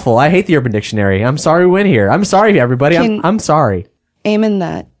 is awful. I hate the Urban Dictionary. I'm sorry we went here. I'm sorry, everybody. I'm sorry. Aim in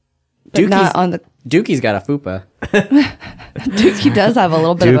that. But not on the. Dookie's got a fupa. Dookie does have a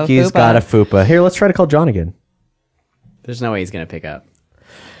little bit Dookie's of a fupa. got a fupa. Here, let's try to call John again. There's no way he's gonna pick up.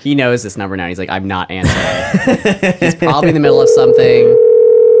 He knows this number now. He's like, I'm not answering. He's probably in the middle of something.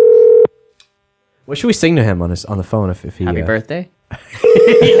 What should we sing to him on the phone if he? Happy birthday.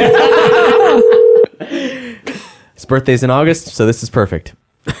 His birthday's in August, so this is perfect.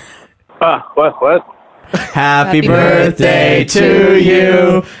 What? Happy birthday to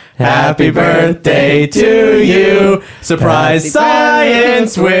you. Happy birthday to you. Surprise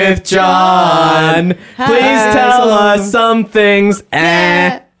science with John. Please tell us some things.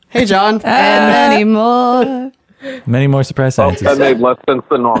 Hey, John. And many more. Many more surprise sciences. That made less sense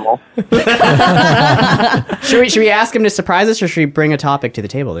than normal. Should we ask him to surprise us, or should we bring a topic to the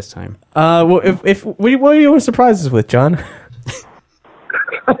table this time? Well, if what do you want to surprise us with, John?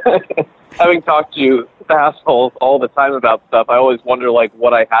 Having talked to you assholes all the time about stuff, I always wonder like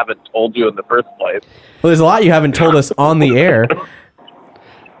what I haven't told you in the first place. Well, there's a lot you haven't told us on the air.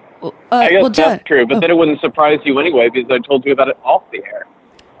 I guess John, that's true, but then it wouldn't surprise you anyway because I told you about it off the air.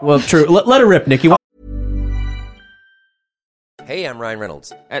 Well, true. Let her rip, Nikki. Hey, I'm Ryan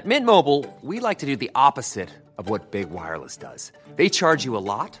Reynolds. At Mint Mobile, we like to do the opposite of what Big Wireless does. They charge you a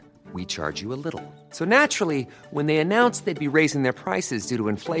lot, we charge you a little. So naturally, when they announced they'd be raising their prices due to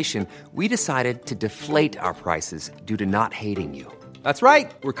inflation, we decided to deflate our prices due to not hating you. That's right.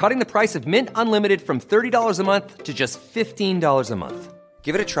 We're cutting the price of Mint Unlimited from $30 a month to just $15 a month.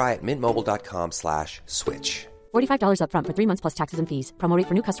 Give it a try at mintmobile.com/switch. $45 up front for 3 months plus taxes and fees. Promo rate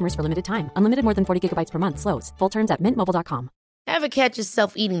for new customers for limited time. Unlimited more than 40 gigabytes per month. Slows full terms at mintmobile.com. Ever catch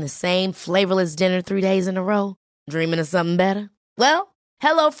yourself eating the same flavorless dinner 3 days in a row? Dreaming of something better? Well,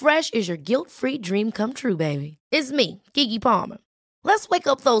 HelloFresh is your guilt-free dream come true, baby. It's me, Keke Palmer. Let's wake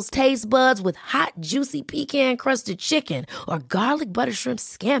up those taste buds with hot, juicy pecan-crusted chicken or garlic butter shrimp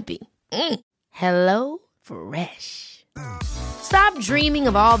scampi. Hello Fresh. Stop dreaming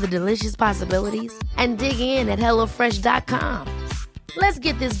of all the delicious possibilities and dig in at HelloFresh.com. Let's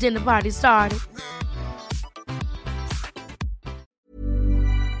get this dinner party started.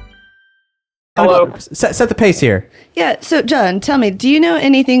 Hello. Set the pace here. Yeah, so John, tell me, do you know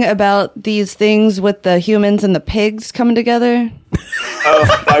anything about these things with the humans and the pigs coming together?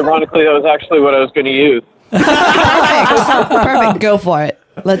 Ironically, that was actually what I was going to use. Perfect, go for it.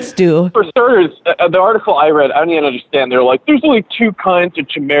 Let's do. For starters, the article I read, I don't even understand. They're like, there's only two kinds of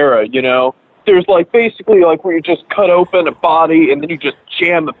chimera, you know? There's like basically like where you just cut open a body and then you just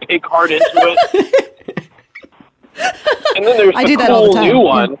jam a pig heart into it. And then there's I the do that all the cool time. new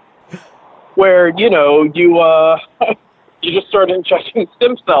one where, you know, you just start injecting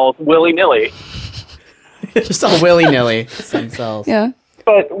stem cells willy-nilly. Just all willy-nilly. Stem cells. Yeah.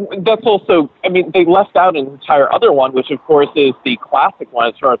 But that's also, I mean, they left out an entire other one, which of course is the classic one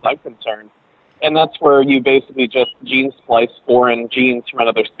as far as I'm concerned. And that's where you basically just gene splice foreign genes from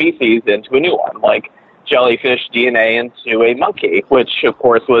another species into a new one, like jellyfish DNA into a monkey, which of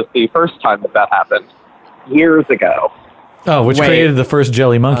course was the first time that happened years ago. Oh, which Wait. created the first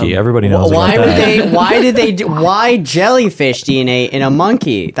jelly monkey. Everybody knows Why about would that. why jellyfish DNA in a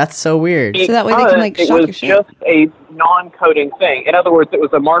monkey? That's so weird. So that way they can, like, it shock was your shit. just a non-coding thing. In other words, it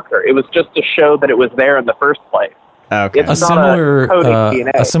was a marker. It was just to show that it was there in the first place. Okay. It's A not similar, coding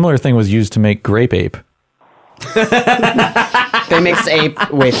DNA. a similar thing was used to make grape ape. They mixed ape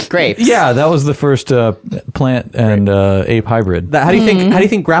with grapes. Yeah, that was the first plant and ape hybrid. How do you think? How do you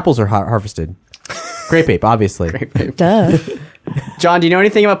think grapples are harvested? Grape ape, obviously. Duh. John, do you know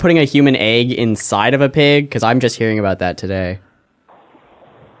anything about putting a human egg inside of a pig? Because I'm just hearing about that today.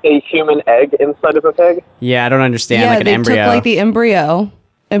 A human egg inside of a pig? Yeah, I don't understand. Yeah, like an they embryo. took like the embryo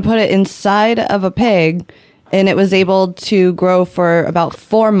and put it inside of a pig, and it was able to grow for about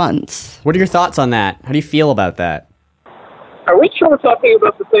 4 months. What are your thoughts on that? How do you feel about that? Are we sure we're talking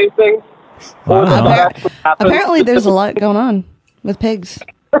about the same thing? Well, I don't know. Apparently, there's a lot going on with pigs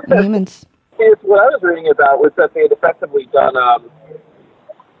and humans. What I was reading about was that they had effectively done, how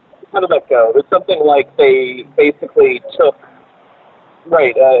did that go? It's something like they basically took,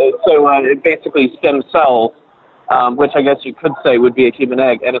 basically stem cells, which I guess you could say would be a human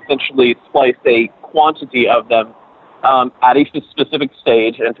egg, and essentially spliced a quantity of them at a specific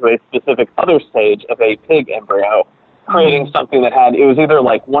stage into a specific other stage of a pig embryo, creating something that had, it was either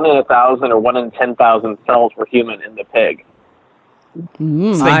like 1 in 1,000 or 1 in 10,000 cells were human in the pig.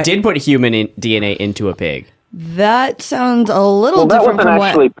 So they did put human DNA into a pig. That sounds a little Well, that different wasn't from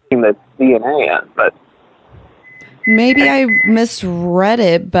actually what... putting the DNA in, but Maybe I misread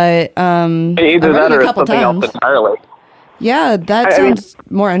it, but I either read that it or a it's couple something times. else entirely. Yeah, that I mean- sounds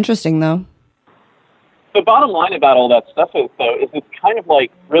more interesting, though. The bottom line about all that stuff is, though, is it's kind of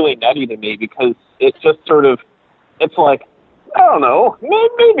like really nutty to me because it's just sort of, it's like, I don't know,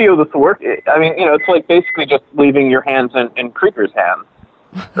 maybe this will work. I mean, you know, it's like basically just leaving your hands in Krieger's hands,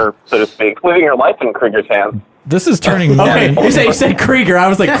 or so to speak, leaving your life in Krieger's hands. This is turning more Okay, you said Krieger. I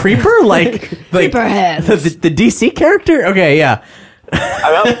was like, Creeper? Like Creeper heads. the DC character? Okay, yeah.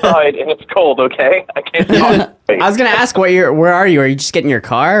 I'm outside and it's cold, okay? I can't talk. I was gonna ask where are you? Are you just getting your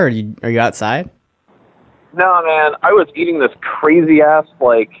car, or are you outside? No, man, I was eating this crazy ass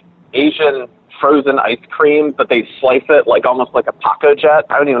like Asian frozen ice cream, but they slice it like almost like a Paco Jet.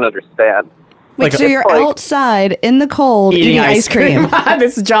 I don't even understand. Wait, so you're like- outside in the cold eating ice cream.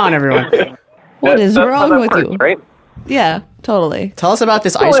 This is John, everyone. What is That's how wrong that with works, you? Right? Yeah, totally. Tell us about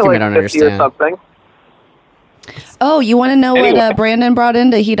this It's ice only cream I like don't 50 or understand. something. Oh, you want to know Anyway. what Brandon brought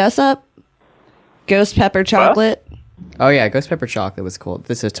in to heat us up? Ghost pepper chocolate. Oh yeah, ghost pepper chocolate was cool.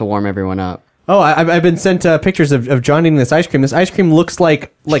 This is to warm everyone up. Oh, I've been sent pictures of John eating this ice cream. This ice cream looks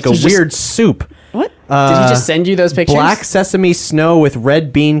like a Just- weird soup. What? Did he just send you those pictures? Black sesame snow with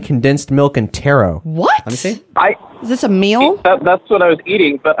red bean, condensed milk, and taro. What? Let me see. Is this a meal? That's what I was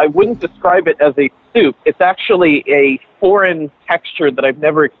eating, but I wouldn't describe it as a soup. It's actually a foreign texture that I've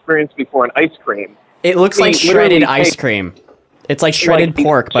never experienced before in ice cream. It looks They like shredded literally ice take- cream. It's like shredded these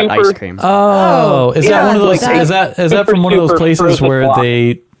pork, but super- ice cream. Oh, is yeah, that one of those? like Is that from one of those super places frozen where block.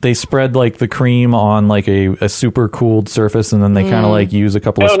 they spread like the cream on like a super cooled surface, and then they kind of like use a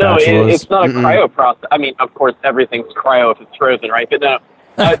couple of No, spatulas? it's not a cryo process. I mean, of course, everything's cryo if it's frozen, right? But no,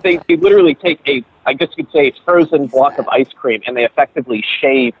 they literally take I guess you could say, a frozen block of ice cream, and they effectively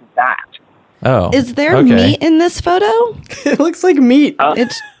shave that. Oh, Is there okay. meat in this photo? It looks like meat.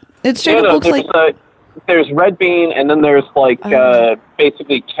 It straight up looks like. There's red bean, and then there's like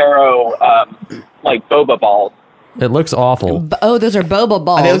basically taro, like boba balls. It looks awful. Oh, those are boba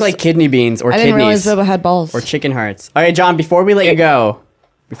balls. They look like kidney beans or I didn't realize kidneys boba had balls. or chicken hearts. All right, John. Before we let you go,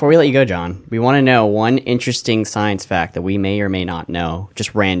 John, we want to know one interesting science fact that we may or may not know,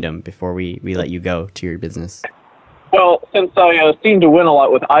 just random, before we let you go to your business. Well, since I seem to win a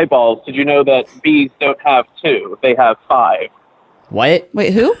lot with eyeballs, did you know that bees don't have 2? They have 5. What?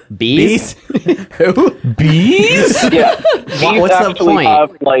 Wait, who? Bees? Who? Bees? Yeah. Bees What's the actually point?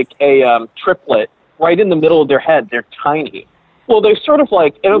 have like a triplet right in the middle of their head. They're tiny. Well, they're sort of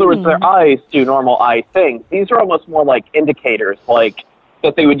like, in other words, their eyes do normal eye things. These are almost more like indicators, like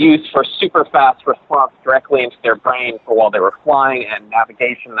that they would use for super fast response directly into their brain for while they were flying and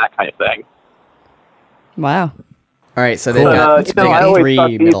navigation, that kind of thing. Wow. All right, so they've But, got, they I got always 3 thought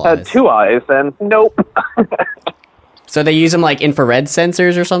bees middle had eyes. 2 eyes, and nope. So they use them like infrared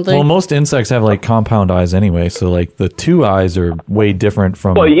sensors or something? Well, most insects have like compound eyes anyway, so like the 2 eyes are way different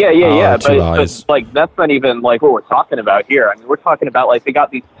from Well, yeah, our 2 but eyes. like that's not even like what we're talking about here. I mean, we're talking about like they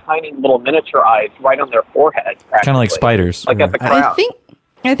got these tiny little miniature eyes right on their forehead, Kind of like practically. spiders. like at the crown.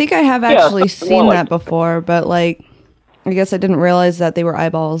 I think I have Yeah, actually something more seen like- that before, but like, I guess I didn't realize that they were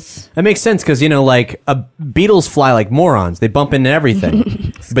eyeballs. That makes sense because like beetles fly like morons. They bump into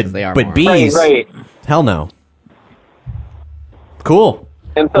everything. but they are but morons. bees, Right. hell no. Cool.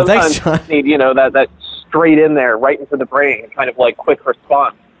 And Well, sometimes thanks, John. you need, that straight in there, right into the brain, kind of like quick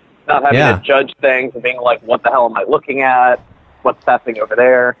response. Not having Yeah. to judge things and being like, what the hell am I looking at? What's happening over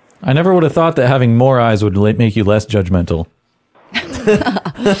there? I never would have thought that having more eyes would make you less judgmental.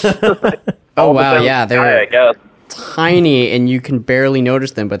 Oh, wow, yeah. I They're guess. tiny, and you can barely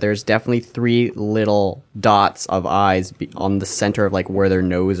notice them, but there's definitely 3 little dots of eyes on the center of like where their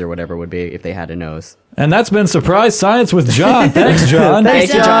nose or whatever would be if they had a nose. And that's been Surprise Science with John. Thanks, John.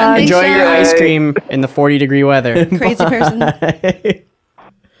 Thanks, Thank you, John. John. Thanks, Enjoy your John. ice cream in the 40-degree weather. Crazy person.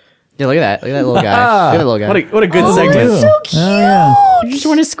 Yeah, look at that. Look at that little guy. Look at that little guy. What a good segment. That's so cute. You just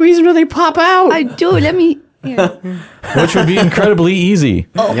want to squeeze them until they pop out. I do. Let me. Here. Which would be incredibly easy.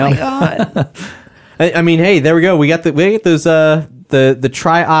 Oh my god. I mean, hey, there we go. We got those the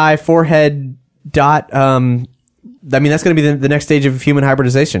tri-eye forehead dot. I mean, that's going to be the next stage of human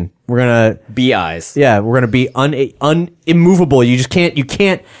hybridization. We're gonna Bee eyes. we're gonna be immovable. You can't.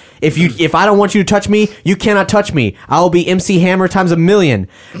 If I don't want you to touch me, you cannot touch me. I'll be MC Hammer times 1,000,000.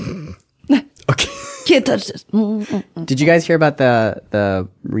 Can't touch this. Did you guys hear about the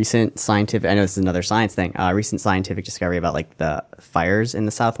recent scientific? I know this is another science thing. Recent scientific discovery about like the fires in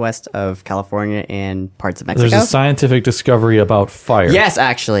the southwest of California and parts of Mexico. There's a scientific discovery about fire. Yes,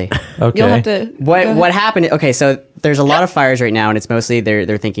 actually. Okay. You'll have to. What happened? Okay, so there's a lot of fires right now, and it's mostly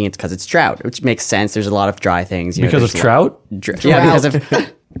they're thinking it's because it's drought, which makes sense. There's a lot of dry things. You know, Because of there's a lot- trout? Yeah, because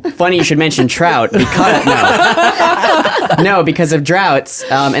of. Funny you should mention trout because no, because of droughts,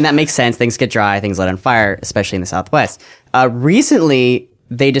 and that makes sense. Things get dry, things light on fire, especially in the Southwest. Recently,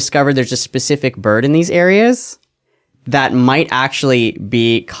 they discovered there's a specific bird in these areas that might actually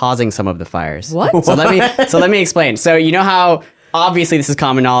be causing some of the fires. What? So let me explain. So you know how obviously this is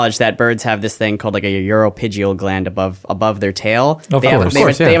common knowledge that birds have this thing called like a uropygial gland above their tail. Of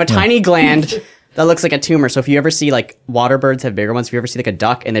course. They have a tiny gland that looks like a tumor. So if you ever see like water birds have bigger ones, if you ever see like a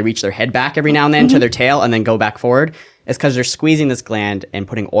duck and they reach their head back every now and then to their tail and then go back forward, it's because they're squeezing this gland and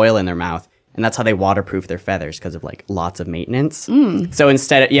putting oil in their mouth. And that's how they waterproof their feathers because of like lots of maintenance. So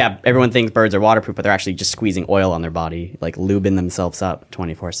instead, everyone thinks birds are waterproof, but they're actually just squeezing oil on their body, like lubing themselves up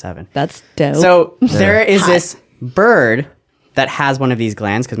 24/7. That's dope. So there is this bird that has one of these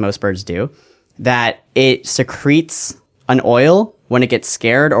glands, because most birds do, that it secretes an oil when it gets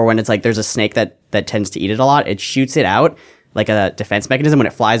scared, or when it's like there's a snake that tends to eat it a lot. It shoots it out like a defense mechanism when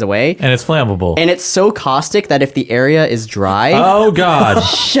it flies away. And it's flammable. And it's so caustic that if the area is dry... Oh, God.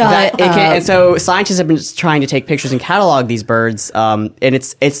 Shut up. And so scientists have been just trying to take pictures and catalog these birds, and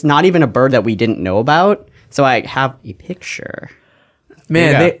it's not even a bird that we didn't know about. So I have a picture.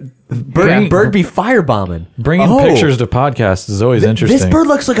 Man, bird be firebombing. Bringing pictures to podcasts is always interesting. This bird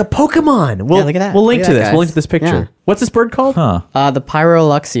looks like a Pokemon. Look at that. We'll link Look to at this. that, We'll link guys. to this picture. Yeah. What's this bird called? The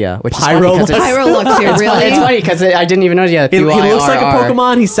Pyroluxia, which Pyroluxia. is funny Pyroluxia, really? it's funny because I didn't even know it yet. He looks like a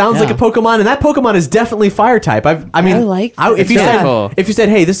Pokemon. He sounds like a Yeah. Pokemon, and that Pokemon is definitely fire type. I mean, I like if you that. said Cool. if you said,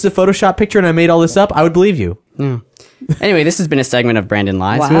 "Hey, this is a Photoshop picture," and I made all this up, I would believe you. Anyway, this has been a segment of Brandon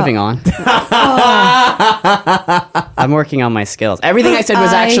Lies. Wow. Moving on. I'm working on my skills. Everything I said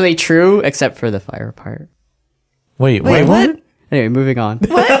was actually true except for the fire part. Wait, what? Anyway, moving on.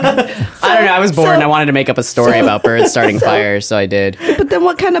 What? I don't know. I was bored and I wanted to make up a story about birds starting fires, so I did. But then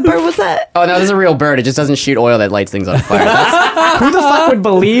what kind of bird was that? Oh, no, this is a real bird. It just doesn't shoot oil that lights things on fire. Who the fuck would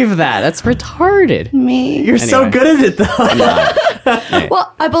believe that? That's retarded. Me. You're so Anyway. good at it, though.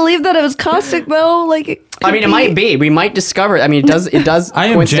 Well, I believe that it was caustic, though. Like, I mean, it might be. We might discover. I mean, it does. I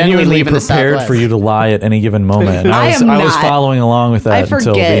am coincidentally genuinely leave in the prepared Southwest. for you to lie at any given moment. And I I was am not. following along with that I until the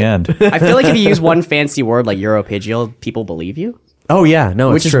forget. end. I feel like if you use one fancy word like Europidgeal, people believe you. Oh yeah,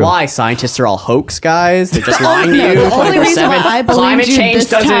 no, Which it's is true. why scientists are all hoax guys. They're just lying to you. the only reason why I 24/7. believed Climate you change this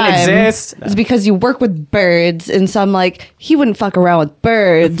doesn't time exist. is because you work with birds, and so I'm like, he wouldn't fuck around with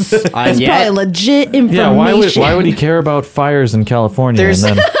birds. It's yet- probably legit information. Yeah, why would he care about fires in California? There's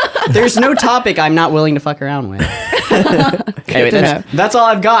and then, there's no topic I'm not willing to fuck around with. Anyway, that's all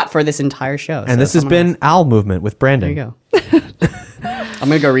I've got for this entire show. And this has been Owl Movement with Brandon. There you go. I'm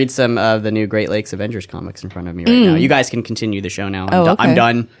gonna go read some of the new Great Lakes Avengers comics in front of me right now. You guys can continue the show now. I'm okay.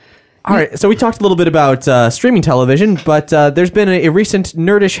 done. All right, so we talked a little bit about streaming television, but there's been a recent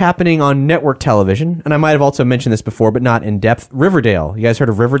nerdish happening on network television, and I might have also mentioned this before, but not in depth. Riverdale. You guys heard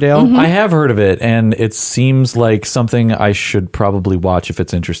of Riverdale? I have heard of it, and it seems like something I should probably watch if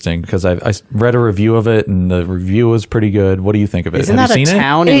it's interesting, because I read a review of it, and the review was pretty good. What do you think of it? Isn't have that you a seen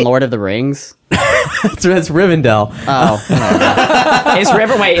town in Lord of the Rings? That's Rivendell. Oh,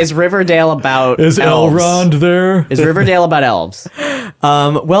 is Riverdale about it? Is elves? Elrond there? Is Riverdale about elves?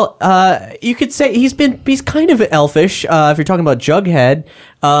 You could say he's kind of elfish. If you're talking about Jughead,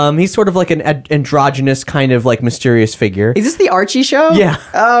 he's sort of like an androgynous kind of like mysterious figure. Is this the Archie show? Yeah.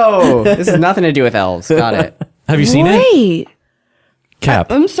 Oh, this has nothing to do with elves. Got it. Have you seen it? Wait.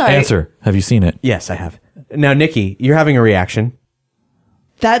 Cap. I'm sorry. Answer. Have you seen it? Yes, I have. Now, Nikki, you're having a reaction.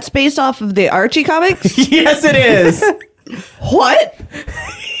 That's based off of the Archie comics? Yes, it is. What?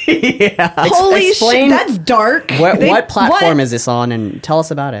 Yeah. Holy explain- shit, that's dark. What platform what? is this on? And tell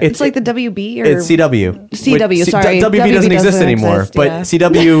us about it. It's like the WB or It's CW. CW, sorry. WB doesn't exist anymore, exist, but yeah.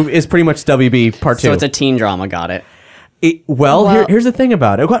 CW is pretty much WB part 2. so it's a teen drama. Got it. Well- Here's the thing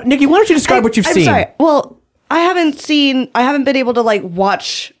about it. Nikki, why don't you describe what you've I'm seen? sorry. Well, I haven't been able to like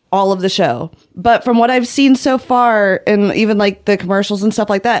watch all of the show, but from what I've seen so far, and even like the commercials and stuff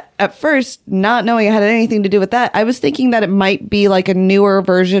like that, at first, not knowing it had anything to do with that, I was thinking that it might be like a newer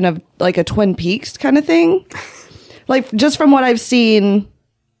version of like a Twin Peaks kind of thing. Like just from what I've seen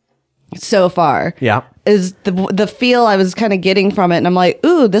so far. Yeah. Is the feel I was kind of getting from it, and I'm like,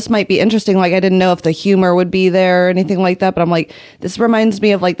 ooh, this might be interesting. Like I didn't know if the humor would be there or anything like that, but I'm like, this reminds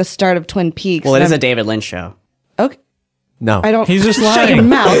me of like the start of Twin Peaks. Well, it and is I'm- a David Lynch show. Okay. No. I don't. He's just Shut your lying.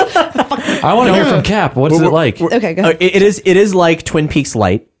 mouth. I want to hear from Cap. What's it like? Okay, go ahead. It is like Twin Peaks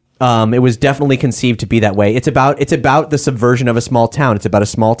light. It was definitely conceived to be that way. It's about the subversion of a small town. It's about a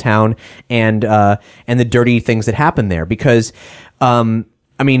small town and the dirty things that happen there. Because,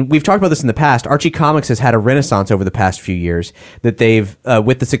 I mean, we've talked about this in the past. Archie Comics has had a renaissance over the past few years. That they've,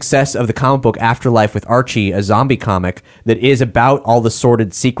 with the success of the comic book Afterlife with Archie, a zombie comic that is about all the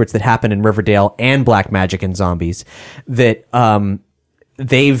sordid secrets that happen in Riverdale and black magic and zombies. That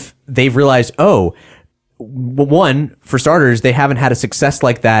they've realized, one, for starters, they haven't had a success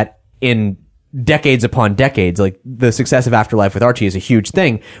like that in decades upon decades. Like the success of Afterlife with Archie is a huge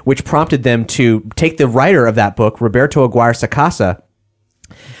thing, which prompted them to take the writer of that book, Roberto Aguirre Sacasa,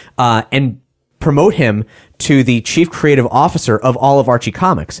 and promote him to the chief creative officer of all of Archie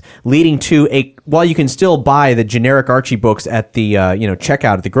Comics, leading to while you can still buy the generic Archie books at the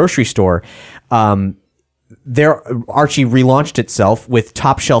checkout at the grocery store, Archie relaunched itself with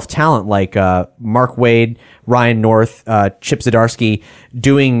top shelf talent like Mark Waid, Ryan North, Chip Zdarsky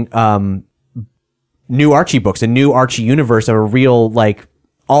doing new Archie books, a new Archie universe of a real like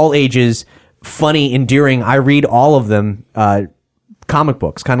all ages, funny, endearing. I read all of them. Comic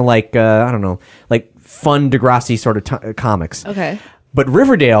books, kind of like I don't know, like fun Degrassi sort of comics. Okay. But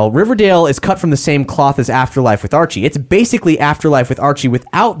Riverdale is cut from the same cloth as Afterlife with Archie. It's basically Afterlife with Archie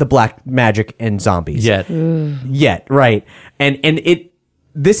without the black magic and zombies. Yet, right? And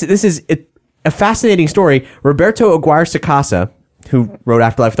this is a fascinating story. Roberto Aguirre Sacasa, who wrote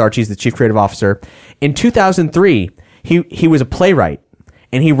Afterlife with Archie, is the chief creative officer. In 2003, he was a playwright.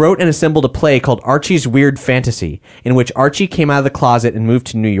 And he wrote and assembled a play called Archie's Weird Fantasy, in which Archie came out of the closet and moved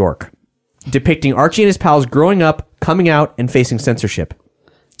to New York, depicting Archie and his pals growing up, coming out, and facing censorship.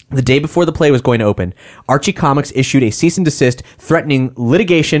 The day before the play was going to open, Archie Comics issued a cease and desist threatening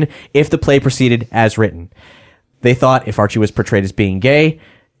litigation if the play proceeded as written. They thought if Archie was portrayed as being gay,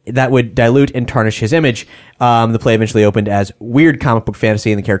 that would dilute and tarnish his image. The play eventually opened as Weird Comic Book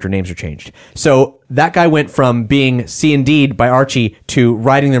Fantasy, and the character names are changed. So that guy went from being C&D'd by Archie to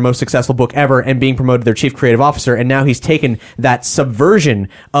writing their most successful book ever and being promoted their chief creative officer. And now he's taken that subversion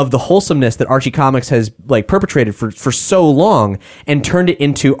of the wholesomeness that Archie Comics has like perpetrated for so long and turned it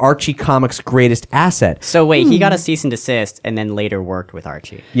into Archie Comics' greatest asset. So wait, he got a cease and desist and then later worked with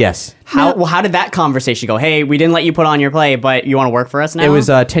Archie. Yes. How did that conversation go? Hey, we didn't let you put on your play, but you want to work for us now? It was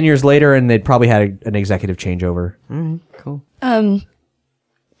 10 years later, and they'd probably had an executive changeover. All right, cool.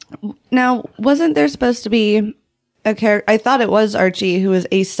 Now, wasn't there supposed to be a character? I thought it was Archie who was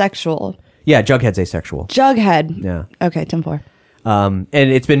asexual. Yeah, Jughead's asexual. Jughead. Yeah. Okay, Tim 4. And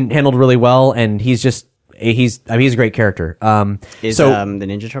it's been handled really well, and he's a great character. Is the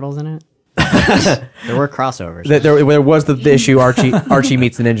Ninja Turtles in it? There were crossovers. There was the issue Archie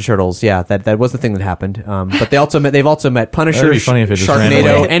meets the Ninja Turtles. Yeah, that was the thing that happened. But they've also met Punisher, That'd be funny if it just ran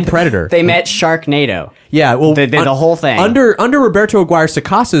Sharknado, away. and Predator. They met Sharknado. Yeah, well, They did the whole thing. under Roberto Aguirre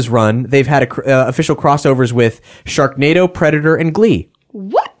Sacasa's run. They've had official crossovers with Sharknado, Predator, and Glee.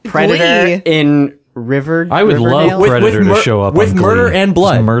 What? Predator Glee? in Riverdale? I would love With Predator mur- to show up with on Glee. murder and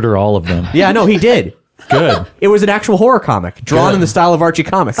blood. Just murder all of them. Yeah, no, he did. Good. It was an actual horror comic drawn Good. in the style of Archie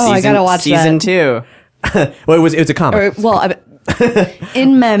Comics. Oh, I gotta watch season that. 2. Well, it was a comic.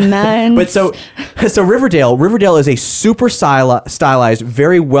 In my mind. But so Riverdale is a super stylized,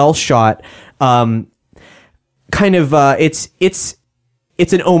 very well shot, kind of. It's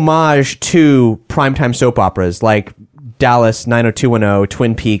an homage to primetime soap operas like Dallas, 90210,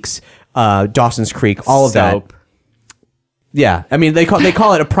 Twin Peaks, Dawson's Creek, all of that. Yeah, I mean they call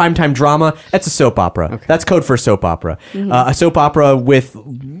it a primetime drama. That's a soap opera. Okay. That's code for a soap opera. A soap opera with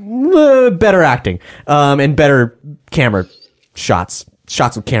better acting and better camera shots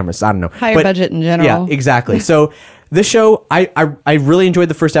with cameras. I don't know, Higher budget in general. Yeah, exactly. So this show, I really enjoyed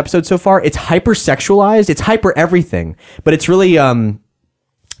the first episode so far. It's hyper sexualized. It's hyper everything, but it's really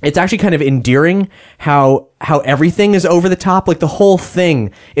it's actually kind of endearing how everything is over the top. Like the whole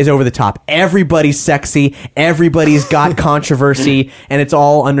thing is over the top. Everybody's sexy. Everybody's got controversy, and it's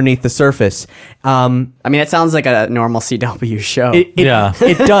all underneath the surface. I mean, it sounds like a normal CW show. It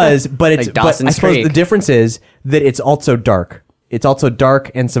does, but it's Like Dawson's but I suppose Creek. the difference is that it's also dark. It's also dark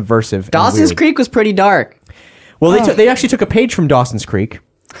and subversive. and Dawson's weird. Creek was pretty dark. Well, they actually took a page from Dawson's Creek.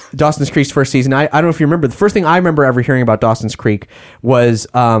 Dawson's Creek's first season. I don't know if you remember. The first thing I remember ever hearing about Dawson's Creek was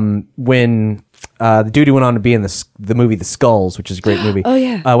when the dude who went on to be in the movie The Skulls, which is a great movie. Oh,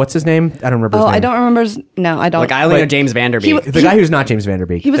 yeah. What's his name? I don't remember his Oh, name. I don't remember. No, I don't. Like, I only know James Vanderbeek. The guy who's not James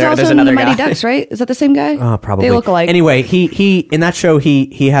Vanderbeek. He was There's also in another the Mighty guy. Ducks, right? Is that the same guy? Probably. They look alike. Anyway, he in that show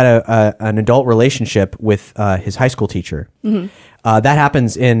he had an adult relationship with his high school teacher. Mm-hmm. That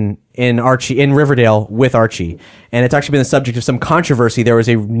happens in Riverdale with Archie, and it's actually been the subject of some controversy. There was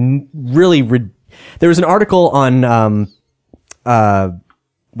there was an article on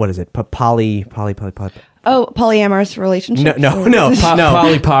what is it? Poly. Oh, polyamorous relationship. No.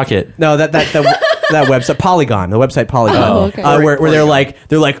 Polly Pocket. No, that website Polygon, the website Polygon, Oh, okay. where they're like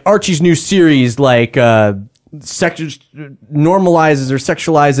Archie's new series normalizes or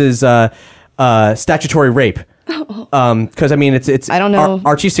sexualizes statutory rape. Because I mean it's I don't know.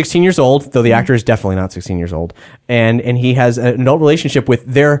 Archie's 16 years old, though the actor is definitely not 16 years old, and he has an adult relationship with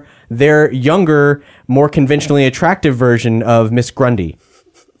their younger, more conventionally attractive version of Miss Grundy.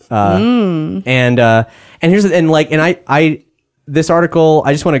 And here's I this article,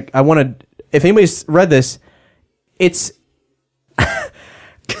 I want to if anybody's read this, it's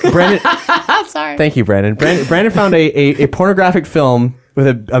Brandon. Sorry. Thank you, Brandon. Brandon found a pornographic film with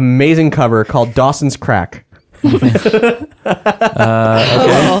an amazing cover called Dawson's Crack. There's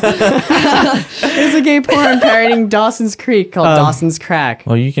a gay porn parodying Dawson's Creek called Dawson's Crack.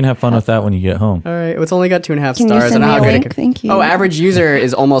 Well, you can have fun with that when you get home. All right, it's only got 2.5 Can you stars. send I don't know me how a good link? it could. Thank you. Oh, average user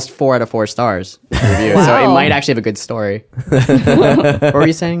is almost 4 out of 4 stars review. So it Wow. might actually have a good story. What were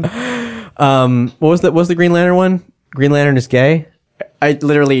you saying? What was the Green Lantern one? Green Lantern is gay. I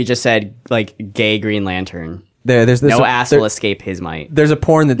literally just said like gay Green Lantern. There's No ass will escape his might. There's a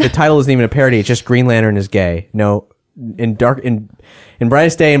porn that the title isn't even a parody. It's just Green Lantern is gay. No, in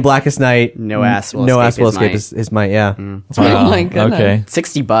brightest day and blackest night, No ass will no escape ass will his escape might. his might. Yeah. Oh my goodness. Okay.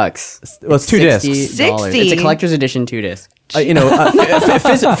 $60. Well, it's 2 discs. $60. 60. It's a collector's edition 2 disc.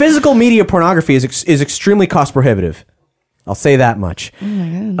 Physical media pornography is extremely cost prohibitive. I'll say that much. Oh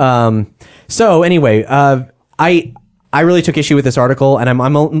my God. So anyway, I really took issue with this article, and I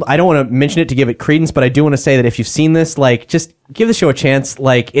don't want to mention it to give it credence, but I do want to say that if you've seen this, like, just give the show a chance.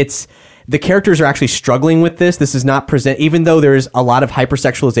 Like, the characters are actually struggling with this. This is not even though there's a lot of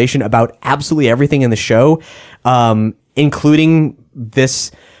hypersexualization about absolutely everything in the show, including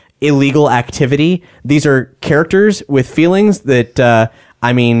this illegal activity. These are characters with feelings that,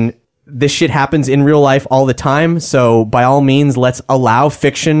 this shit happens in real life all the time. So by all means, let's allow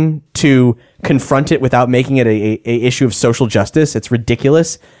fiction to confront it without making it a issue of social justice. It's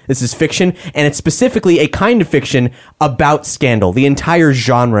ridiculous. This is fiction, and it's specifically a kind of fiction about scandal. The entire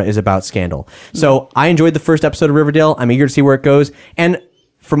genre is about scandal. So I enjoyed the first episode of Riverdale. I'm eager to see where it goes. And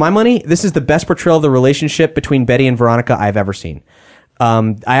for my money, this is the best portrayal of the relationship between Betty and Veronica I've ever seen.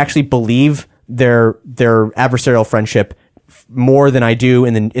 I actually believe their adversarial friendship more than I do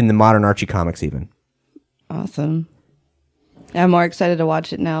in the modern Archie comics even. Awesome. I'm more excited to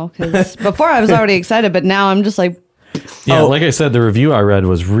watch it now because before I was already excited, but now I'm just like, Yeah, like I said, the review I read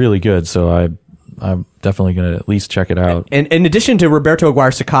was really good, so I'm definitely going to at least check it out. And in addition to Roberto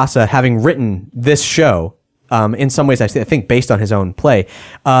Aguirre Sacasa having written this show, in some ways I think based on his own play,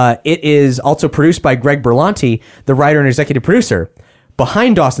 it is also produced by Greg Berlanti, the writer and executive producer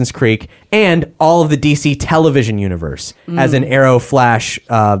behind Dawson's Creek and all of the DC television universe, as in Arrow, Flash,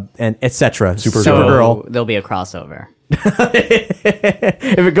 and etc. Supergirl. So there'll be a crossover. If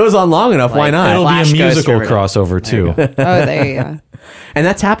it goes on long enough, why not? It'll Flash be a goes musical to Riverdale. crossover, too. oh, there you go. And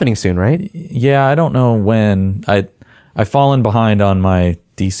that's happening soon, right? Yeah, I don't know when. I've fallen behind on my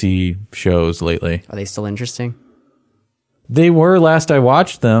DC shows lately. Are they still interesting? They were last I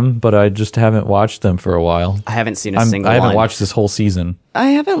watched them, but I just haven't watched them for a while. I haven't seen a I single haven't one. watched this whole season.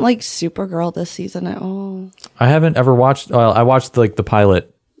 I haven't liked Supergirl this season at all. I haven't ever watched. Well, I watched like the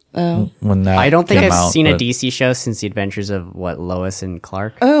pilot when that. I don't think came I've out, seen a but- DC show since the Adventures of Lois and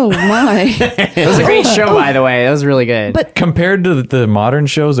Clark. Oh my! It was a great show, by the way. It was really good. But Compared to the modern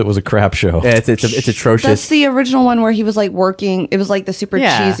shows, it was a crap show. Yeah, it's atrocious. that's the original one where he was like working. It was like the super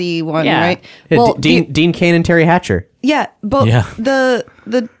Yeah. cheesy one, Yeah. right? Yeah, Well, Dean Cain and Terry Hatcher. yeah, but Yeah.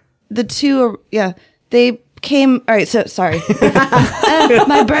 the two are, yeah, they came. All right, so sorry,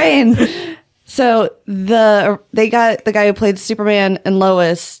 my brain. So they got the guy who played Superman and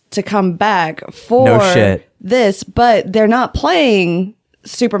Lois to come back for No shit. this, but they're not playing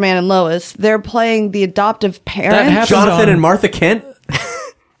Superman and Lois. They're playing the adoptive parents happened Jonathan on- and Martha Kent.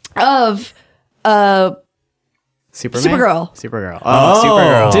 of Superman? Supergirl. Supergirl. Oh,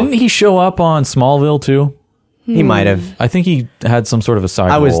 Supergirl. Didn't he show up on Smallville too? He might have. I think he had some sort of a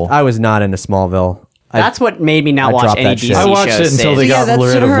side I role. was not into Smallville. That's what made me not I watch dropped any that DC shit. I watched shows it until they since. got that's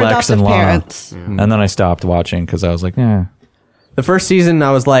rid of her Lex and adoptive Lana, parents. and then I stopped watching because I was like, The first season,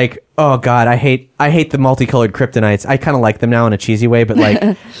 I was like, "Oh God, I hate the multicolored kryptonites." I kind of like them now in a cheesy way, but like,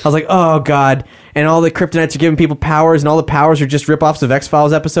 I was like, "Oh God!" And all the kryptonites are giving people powers, and all the powers are just ripoffs of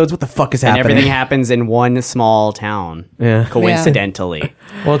X-Files episodes. What the fuck is And happening? everything happens in one small town. Yeah. Coincidentally.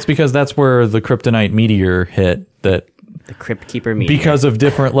 well, it's because that's where the kryptonite meteor hit. That The Crypt Keeper meeting. because of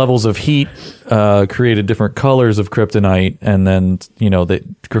different levels of heat, created different colors of kryptonite, and then the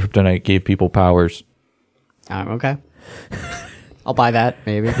kryptonite gave people powers. Okay. I'll buy that,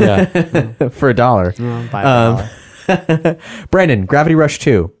 maybe. Yeah, For $1. I'll buy it. Brandon, Gravity Rush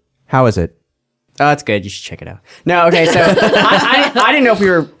 2. How is it? Oh, it's good. You should check it out. No, okay. So I didn't know if we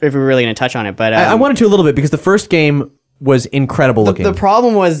were really going to touch on it, but I wanted to a little bit because the first game was incredible looking. the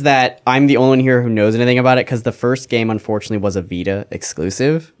problem was that I'm the only one here who knows anything about it because the first game, unfortunately, was a Vita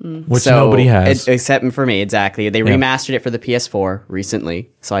exclusive, which nobody has. except for me. Exactly. They remastered it for the PS4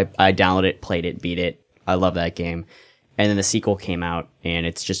 recently, so I downloaded it, played it, beat it. I love that game. And then the sequel came out, and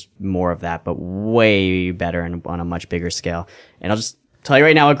it's just more of that, but way better and on a much bigger scale. And I'll just tell you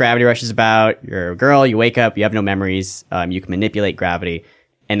right now what Gravity Rush is about. You're a girl, you wake up, you have no memories, you can manipulate gravity.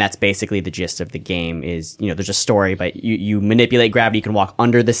 And that's basically the gist of the game is, there's a story, but you manipulate gravity, you can walk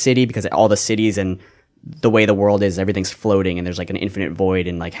under the city because all the cities and the way the world is, everything's floating and there's like an infinite void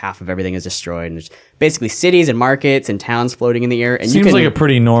and like half of everything is destroyed. And there's basically cities and markets and towns floating in the air. And Seems like a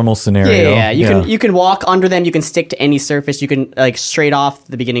pretty normal scenario. Yeah. You can walk under them. You can stick to any surface. You can like straight off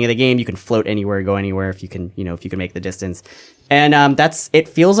the beginning of the game. You can float anywhere, go anywhere if you can make the distance. And it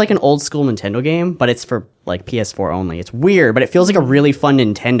feels like an old school Nintendo game, but it's for like PS4 only. It's weird, but it feels like a really fun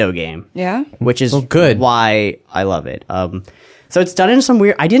Nintendo game. Yeah. Which is good. Why I love it. So it's done in some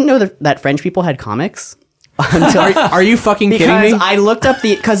weird. I didn't know that French people had comics. Are you fucking kidding me? Because I looked up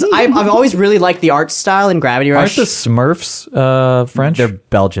because I've always really liked the art style in Gravity Rush. Aren't the Smurfs French? They're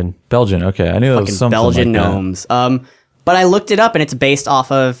Belgian. Belgian. Okay, I knew it was something Belgian like that. gnomes. But I looked it up, and it's based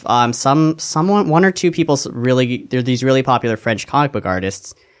off of one or two people's they're these really popular French comic book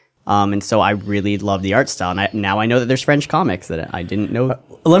artists. And so I really love the art style, and now I know that there's French comics that I didn't know.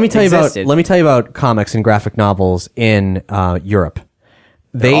 Let me tell existed. you about comics and graphic novels in Europe.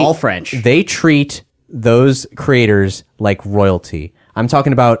 They're all French. They treat those creators like royalty. I'm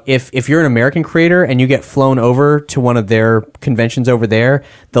talking about if you're an American creator and you get flown over to one of their conventions over there,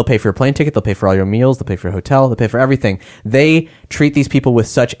 they'll pay for your plane ticket, they'll pay for all your meals, they'll pay for your hotel, they'll pay for everything. They treat these people with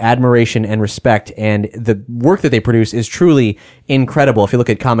such admiration and respect, and the work that they produce is truly incredible. If you look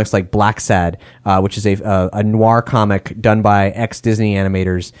at comics like Black Sad, which is a noir comic done by ex-Disney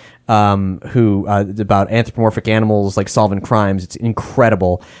animators, who about anthropomorphic animals like solving crimes. It's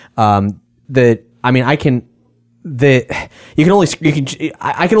incredible. I can only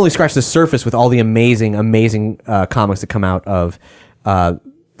scratch the surface with all the amazing comics that come out of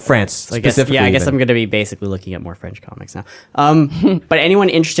France specifically. I guess I'm going to be basically looking at more French comics now. But anyone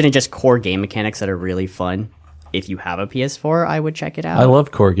interested in just core game mechanics that are really fun, if you have a PS4, I would check it out. I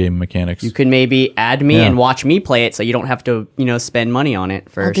love core game mechanics. You can maybe add me and watch me play it, so you don't have to spend money on it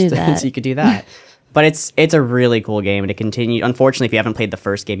first. I'll do that. So you could do that. But it's a really cool game, and it continues. Unfortunately, if you haven't played the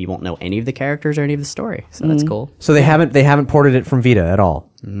first game, you won't know any of the characters or any of the story. So that's cool. So they haven't ported it from Vita at all.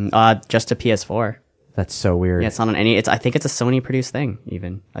 Just to PS4. That's so weird. Yeah, it's not on any. I think it's a Sony produced thing.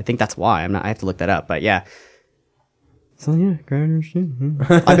 Even I think that's why. I have to look that up. But yeah. So yeah,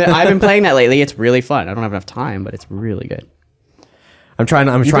 I've been playing that lately. It's really fun. I don't have enough time, but it's really good. I'm trying.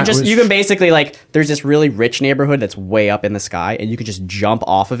 You can basically there's this really rich neighborhood that's way up in the sky, and you can just jump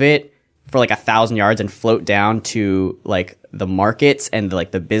off of it for like 1,000 yards and float down to like the markets and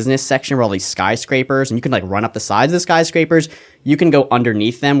the business section where all these skyscrapers, and you can like run up the sides of the skyscrapers. You can go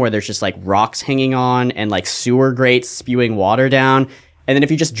underneath them where there's just like rocks hanging on and like sewer grates spewing water down. And then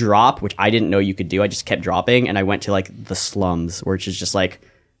if you just drop, which I didn't know you could do, I just kept dropping, and I went to like the slums, which is just like,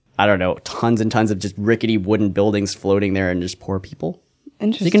 I don't know, tons and tons of just rickety wooden buildings floating there and just poor people.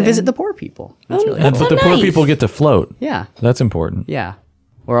 Interesting. So you can visit the poor people. That's really cool. But the poor people get to float. Yeah. That's important. Yeah.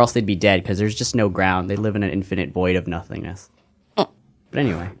 Or else they'd be dead because there's just no ground. They live in an infinite void of nothingness. But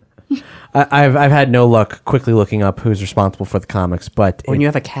anyway. I've had no luck quickly looking up who's responsible for the comics, but When you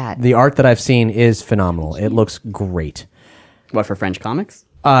have a cat. the art that I've seen is phenomenal. It looks great. What, for French comics?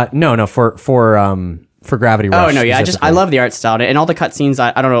 No, for Gravity Rush. Oh, no, yeah. I specifically. love the art style. And all the cutscenes,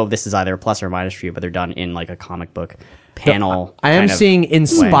 I don't know if this is either a plus or a minus for you, but they're done in like a comic book panel. I am kind of seeing way.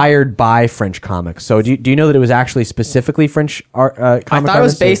 inspired by French comics. So do you know that it was actually specifically French art? I thought it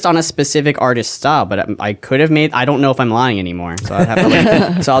was based on a specific artist style, but I could have made. I don't know if I'm lying anymore, so I'd have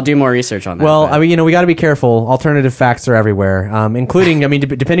to. So I'll do more research on that. Well, but. I mean, we got to be careful. Alternative facts are everywhere, including, I mean,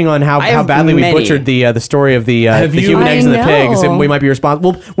 depending on how have badly we many. butchered the story of the human I eggs and the pigs, know. and we might be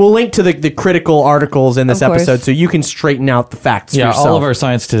responsible. We'll link to the critical articles in this Of course. episode, so you can straighten out the facts. Yeah, for yourself. all of our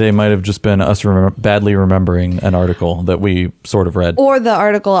science today might have just been us badly remembering an article that we sort of read. Or the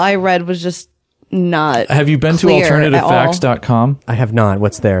article I read was just not. Have you been to clear at all. alternativefacts.com? I have not.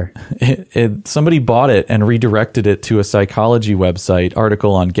 What's there? Somebody bought it and redirected it to a psychology website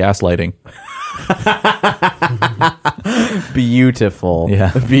article on gaslighting. Beautiful.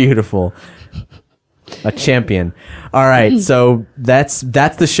 Yeah. Beautiful. A champion. All right, so that's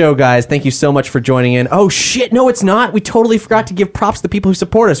the show, guys. Thank you so much for joining in. Oh shit, no, it's not. We totally forgot to give props to the people who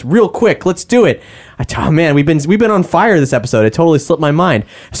support us. Real quick, let's do it. Man, we've been on fire this episode. It totally slipped my mind.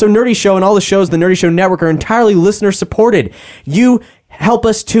 So Nerdy Show and all the shows in the Nerdy Show Network are entirely listener supported. You help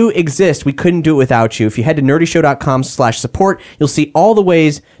us to exist. We couldn't do it without you. If you head to nerdyshow.com/support, you'll see all the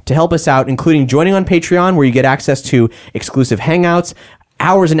ways to help us out, including joining on Patreon, where you get access to exclusive hangouts,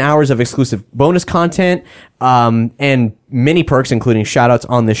 hours and hours of exclusive bonus content, and many perks, including shout-outs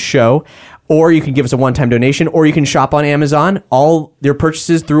on this show. Or you can give us a one-time donation, or you can shop on Amazon. All your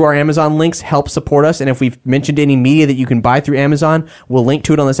purchases through our Amazon links help support us, and if we've mentioned any media that you can buy through Amazon, we'll link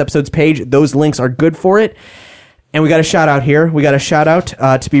to it on this episode's page. Those links are good for it. And we got a shout-out here. We got a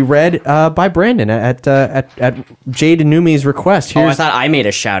shout-out to be read by Brandon at Jade Numi's request. I thought I made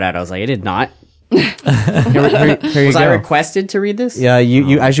a shout out. I was like, I did not. Here you Was go. I requested to read this? Yeah,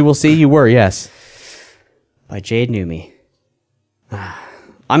 you as you will see, you were, yes. By Jade Numi.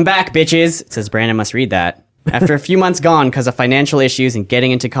 I'm back, bitches, says Brandon must read that. After a few months gone because of financial issues and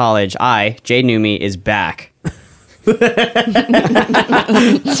getting into college, I, Jade Numi, is back. Sorry,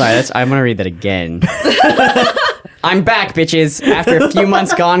 I'm going to read that again. I'm back, bitches. After a few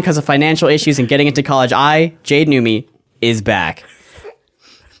months gone because of financial issues and getting into college, I, Jade Numi, is back.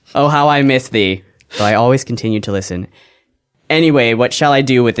 Oh, how I miss thee, though I always continue to listen. Anyway, what shall I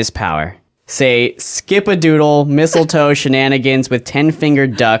do with this power? Say, skip-a-doodle, mistletoe shenanigans with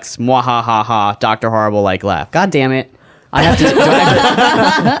 10-fingered ducks, mwahahaha, Dr. Horrible-like laugh. God damn it. I have to... do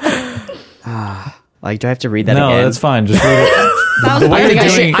I have to read that again? No, that's fine. Just read it. That was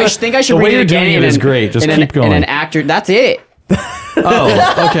I think I should the way read it you're again. doing it is great. Just keep going. In an actor... That's it.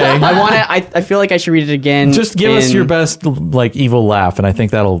 Oh, okay. I feel like I should read it again. Just give us your best like evil laugh, and I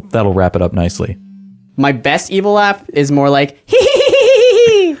think that'll wrap it up nicely. My best evil laugh is more like hee hee hee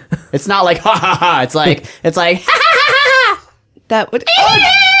hee hee. It's not like ha ha ha. It's like ha ha ha ha. That would.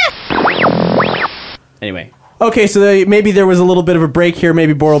 Anyway. Okay, so maybe there was a little bit of a break here.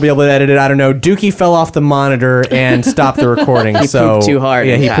 Maybe Bor will be able to edit it. I don't know. Dookie fell off the monitor and stopped the recording. He pooped too hard.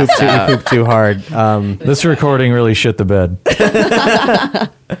 Yeah, he and passed pooped too hard. This recording really shit the bed.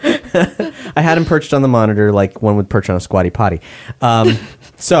 I had him perched on the monitor like one would perch on a squatty potty.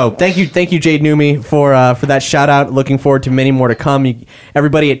 So thank you, Jade Numi, for that shout out. Looking forward to many more to come.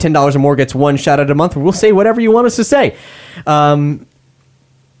 Everybody at $10 or more gets one shout out a month. We'll say whatever you want us to say.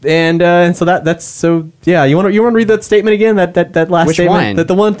 And so that's so yeah. You want to read that statement again? That last Which statement? one?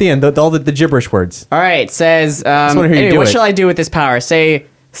 The one at the end. All the gibberish words. All right. Says. wanna hear you Anyway, do what it. shall I do with this power? Say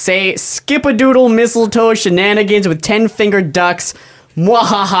skip-a-doodle mistletoe shenanigans with 10-fingered ducks.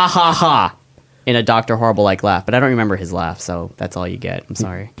 Mwahahaha. In a Dr. Horrible-like laugh, but I don't remember his laugh, so that's all you get. I'm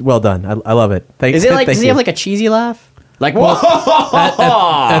sorry. Well done. I love it. Is it like? Does he have like a cheesy laugh? Like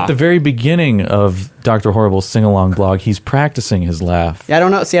At the very beginning of Dr. Horrible's sing-along blog, he's practicing his laugh. Yeah, I don't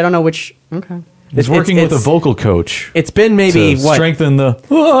know. See, I don't know which. Okay. He's working with a vocal coach. It's been maybe to strengthen the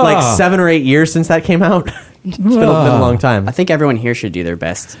like 7 or 8 years since that came out. It's been a long time. I think everyone here should do their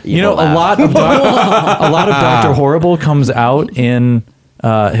best. You know, evil a laugh. lot of Dr. Horrible comes out in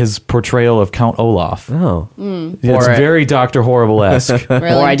his portrayal of Count Olaf. Oh. Yeah, it's Or- very Dr. Horrible-esque.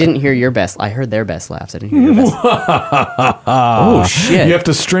 Really? Or I didn't hear your best. I heard their best laughs. I didn't hear your best. Oh shit! You have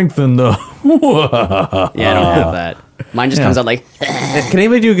to strengthen the... Yeah, I don't have that. Mine just comes out like. Can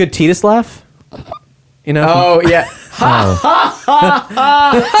anybody do a good Titus laugh? You know? Oh yeah.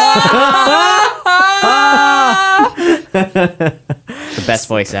 The best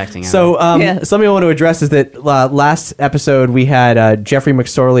voice acting. So something I want to address is that last episode we had Jeffrey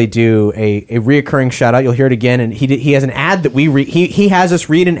McSorley do a reoccurring shout out. You'll hear it again, and he has an ad that he has us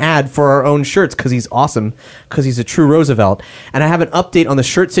read an ad for our own shirts because he's awesome, because he's a true Roosevelt. And I have an update on the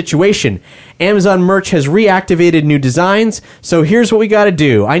shirt situation. Amazon merch has reactivated new designs, so here's what we got to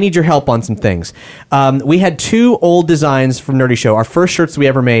do. I need your help on some things. We had 2 old designs from Nerdy Show. Our first shirts we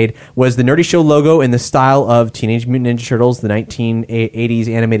ever made was the Nerdy Show logo in the style of Teenage Mutant Ninja Turtles, the 1980s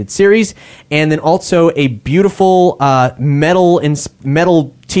animated series, and then also a beautiful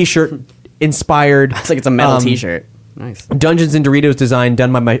metal T-shirt inspired. it's like it's a metal T-shirt. Nice. Dungeons and Doritos design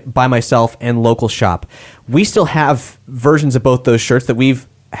done by myself and local shop. We still have versions of both those shirts that we've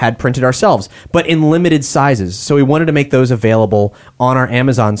had printed ourselves, but in limited sizes. So we wanted to make those available on our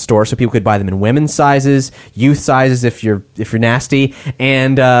Amazon store so people could buy them in women's sizes, youth sizes if you're nasty,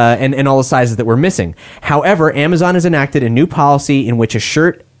 and all the sizes that we're missing. However, Amazon has enacted a new policy in which a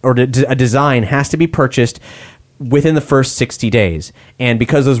shirt or a design has to be purchased within the first 60 days. And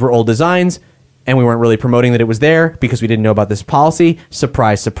because those were old designs, and we weren't really promoting that it was there because we didn't know about this policy.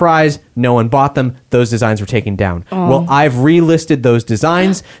 Surprise, surprise. No one bought them. Those designs were taken down. Well, I've relisted those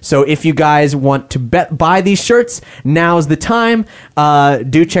designs. So if you guys want to buy these shirts, now's the time.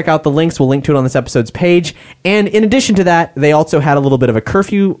 Do check out the links. We'll link to it on this episode's page. And in addition to that, they also had a little bit of a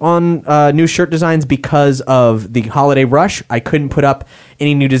curfew on new shirt designs because of the holiday rush. I couldn't put up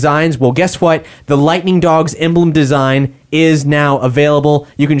any new designs. Well, guess what? The Lightning Dogs emblem design is now available.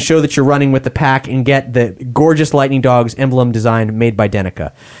 You can show that you're running with the pack and get the gorgeous Lightning Dogs emblem design made by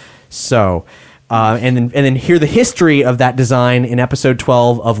Denica. So, and then hear the history of that design in episode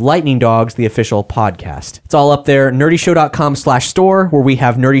 12 of Lightning Dogs, the official podcast. It's all up there, nerdyshow.com/store, where we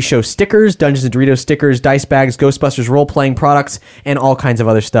have Nerdy Show stickers, Dungeons and Doritos stickers, dice bags, Ghostbusters role-playing products, and all kinds of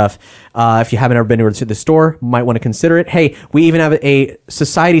other stuff. If you haven't ever been to the store, you might want to consider it. Hey, we even have a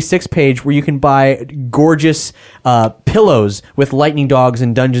Society 6 page where you can buy gorgeous pillows with Lightning Dogs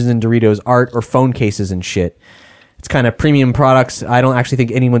and Dungeons and Doritos art or phone cases and shit. It's kind of premium products. I don't actually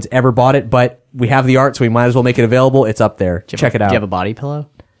think anyone's ever bought it, but we have the art, so we might as well make it available. It's up there. Check it out. Do you have a body pillow?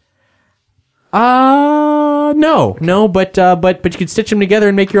 No, but you could stitch them together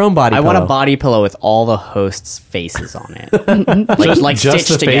and make your own body I pillow. want a body pillow with all the hosts' faces on it, like Just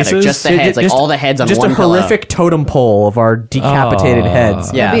stitched the together, faces? just the heads, like all the heads on just one a pillow. horrific totem pole of our decapitated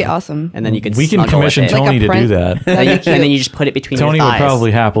heads. Yeah, That'd be awesome. And then you could We can snuggle with commission it. Tony Like a to do print. that. and then you just put it between Tony your would thighs.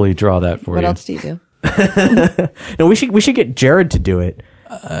 probably happily draw that for What you. else do you do? No, we should get Jared to do it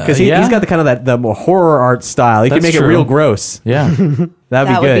because yeah. he's got the kind of the more horror art style. He can That's make it true. real gross. Yeah. That'd That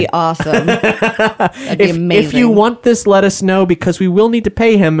be good. would be awesome. That'd be amazing. If you want this, let us know because we will need to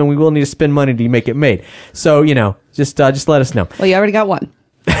pay him and we will need to spend money to make it made. So just let us know. Well, you already got one.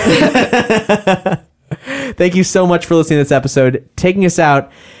 Thank you so much for listening to this episode. Taking us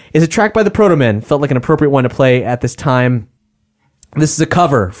out is a track by the Protomen. Felt like an appropriate one to play at this time. This is a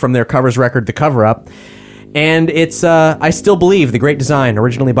cover from their covers record, The Cover Up. And it's I Still Believe, the great design,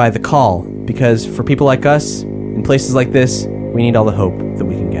 originally by The Call. Because for people like us, in places like this, we need all the hope that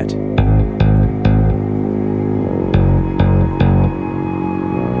we can get.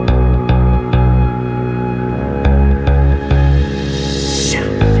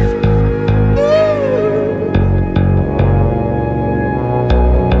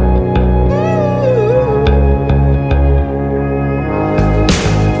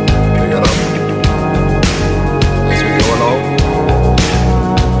 Pick it up as we go along.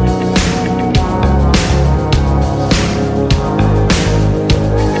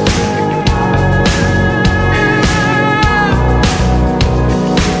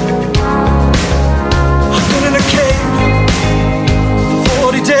 I've been in a cave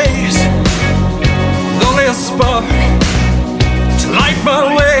for 40 days, with only a spark to light my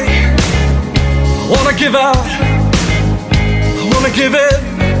way. I wanna give out, I wanna give in.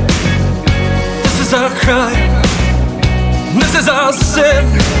 This is our crime, this is our sin,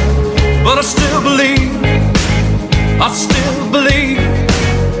 but I still believe, I still believe.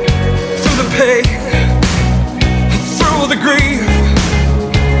 Through the pain, through the grief,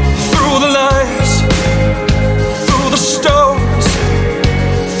 through the lies, through the storms,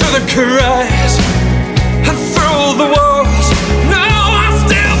 through the cries, and through the walls. No, I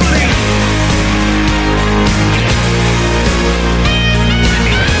still believe.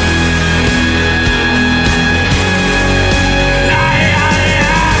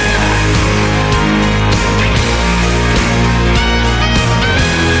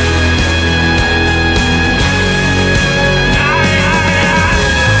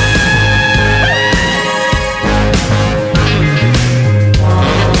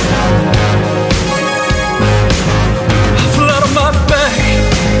 Flood on my back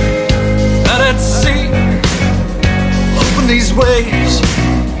and at sea. Open these waves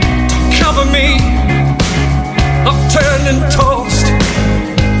to cover me. I've turned and tossed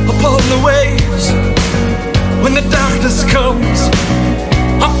upon the waves. When the darkness comes,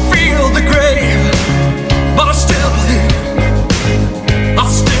 I feel the grave, but I still believe. I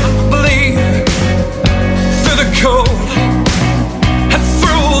still believe. Through the cold and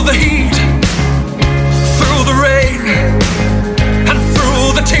through the heat, through the rain and through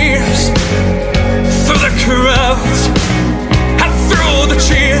the tears, through the crowds and through the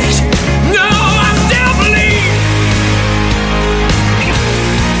cheers. No, I still believe.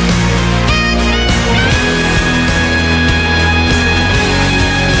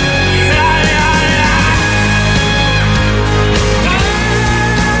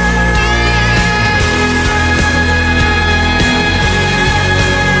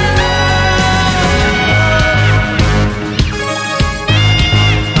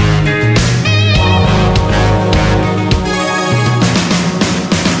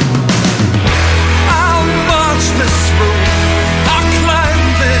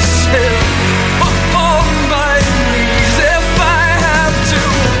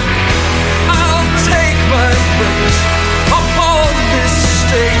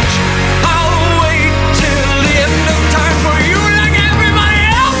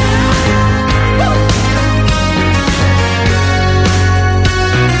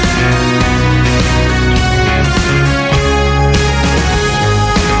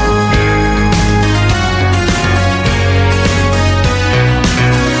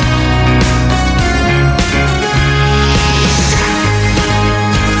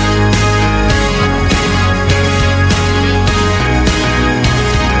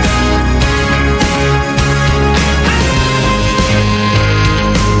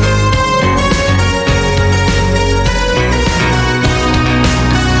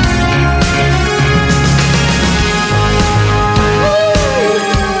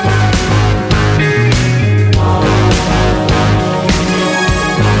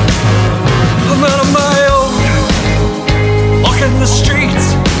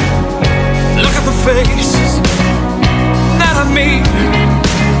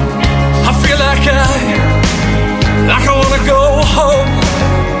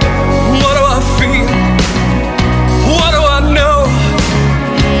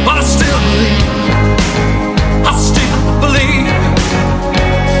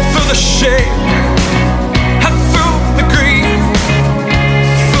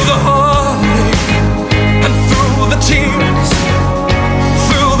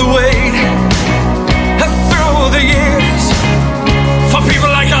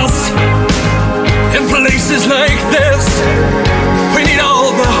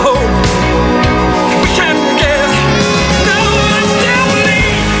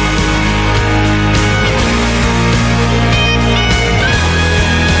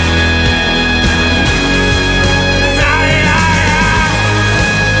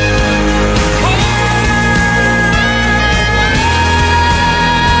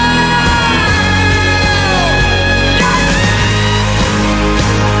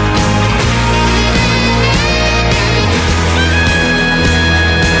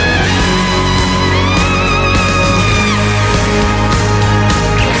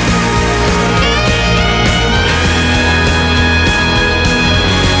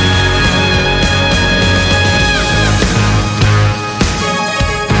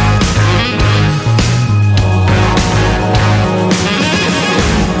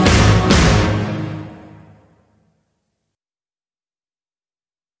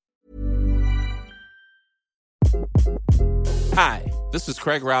 Hi, this is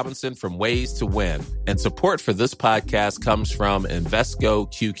Craig Robinson from Ways to Win, and support for this podcast comes from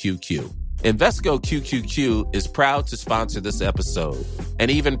Invesco QQQ. Invesco QQQ is proud to sponsor this episode,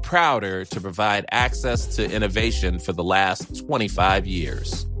 and even prouder to provide access to innovation for the last 25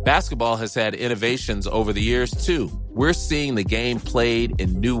 years. Basketball has had innovations over the years, too. We're seeing the game played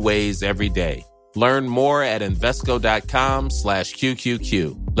in new ways every day. Learn more at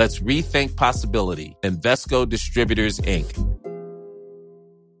Invesco.com/QQQ. Let's rethink possibility. Invesco Distributors, Inc.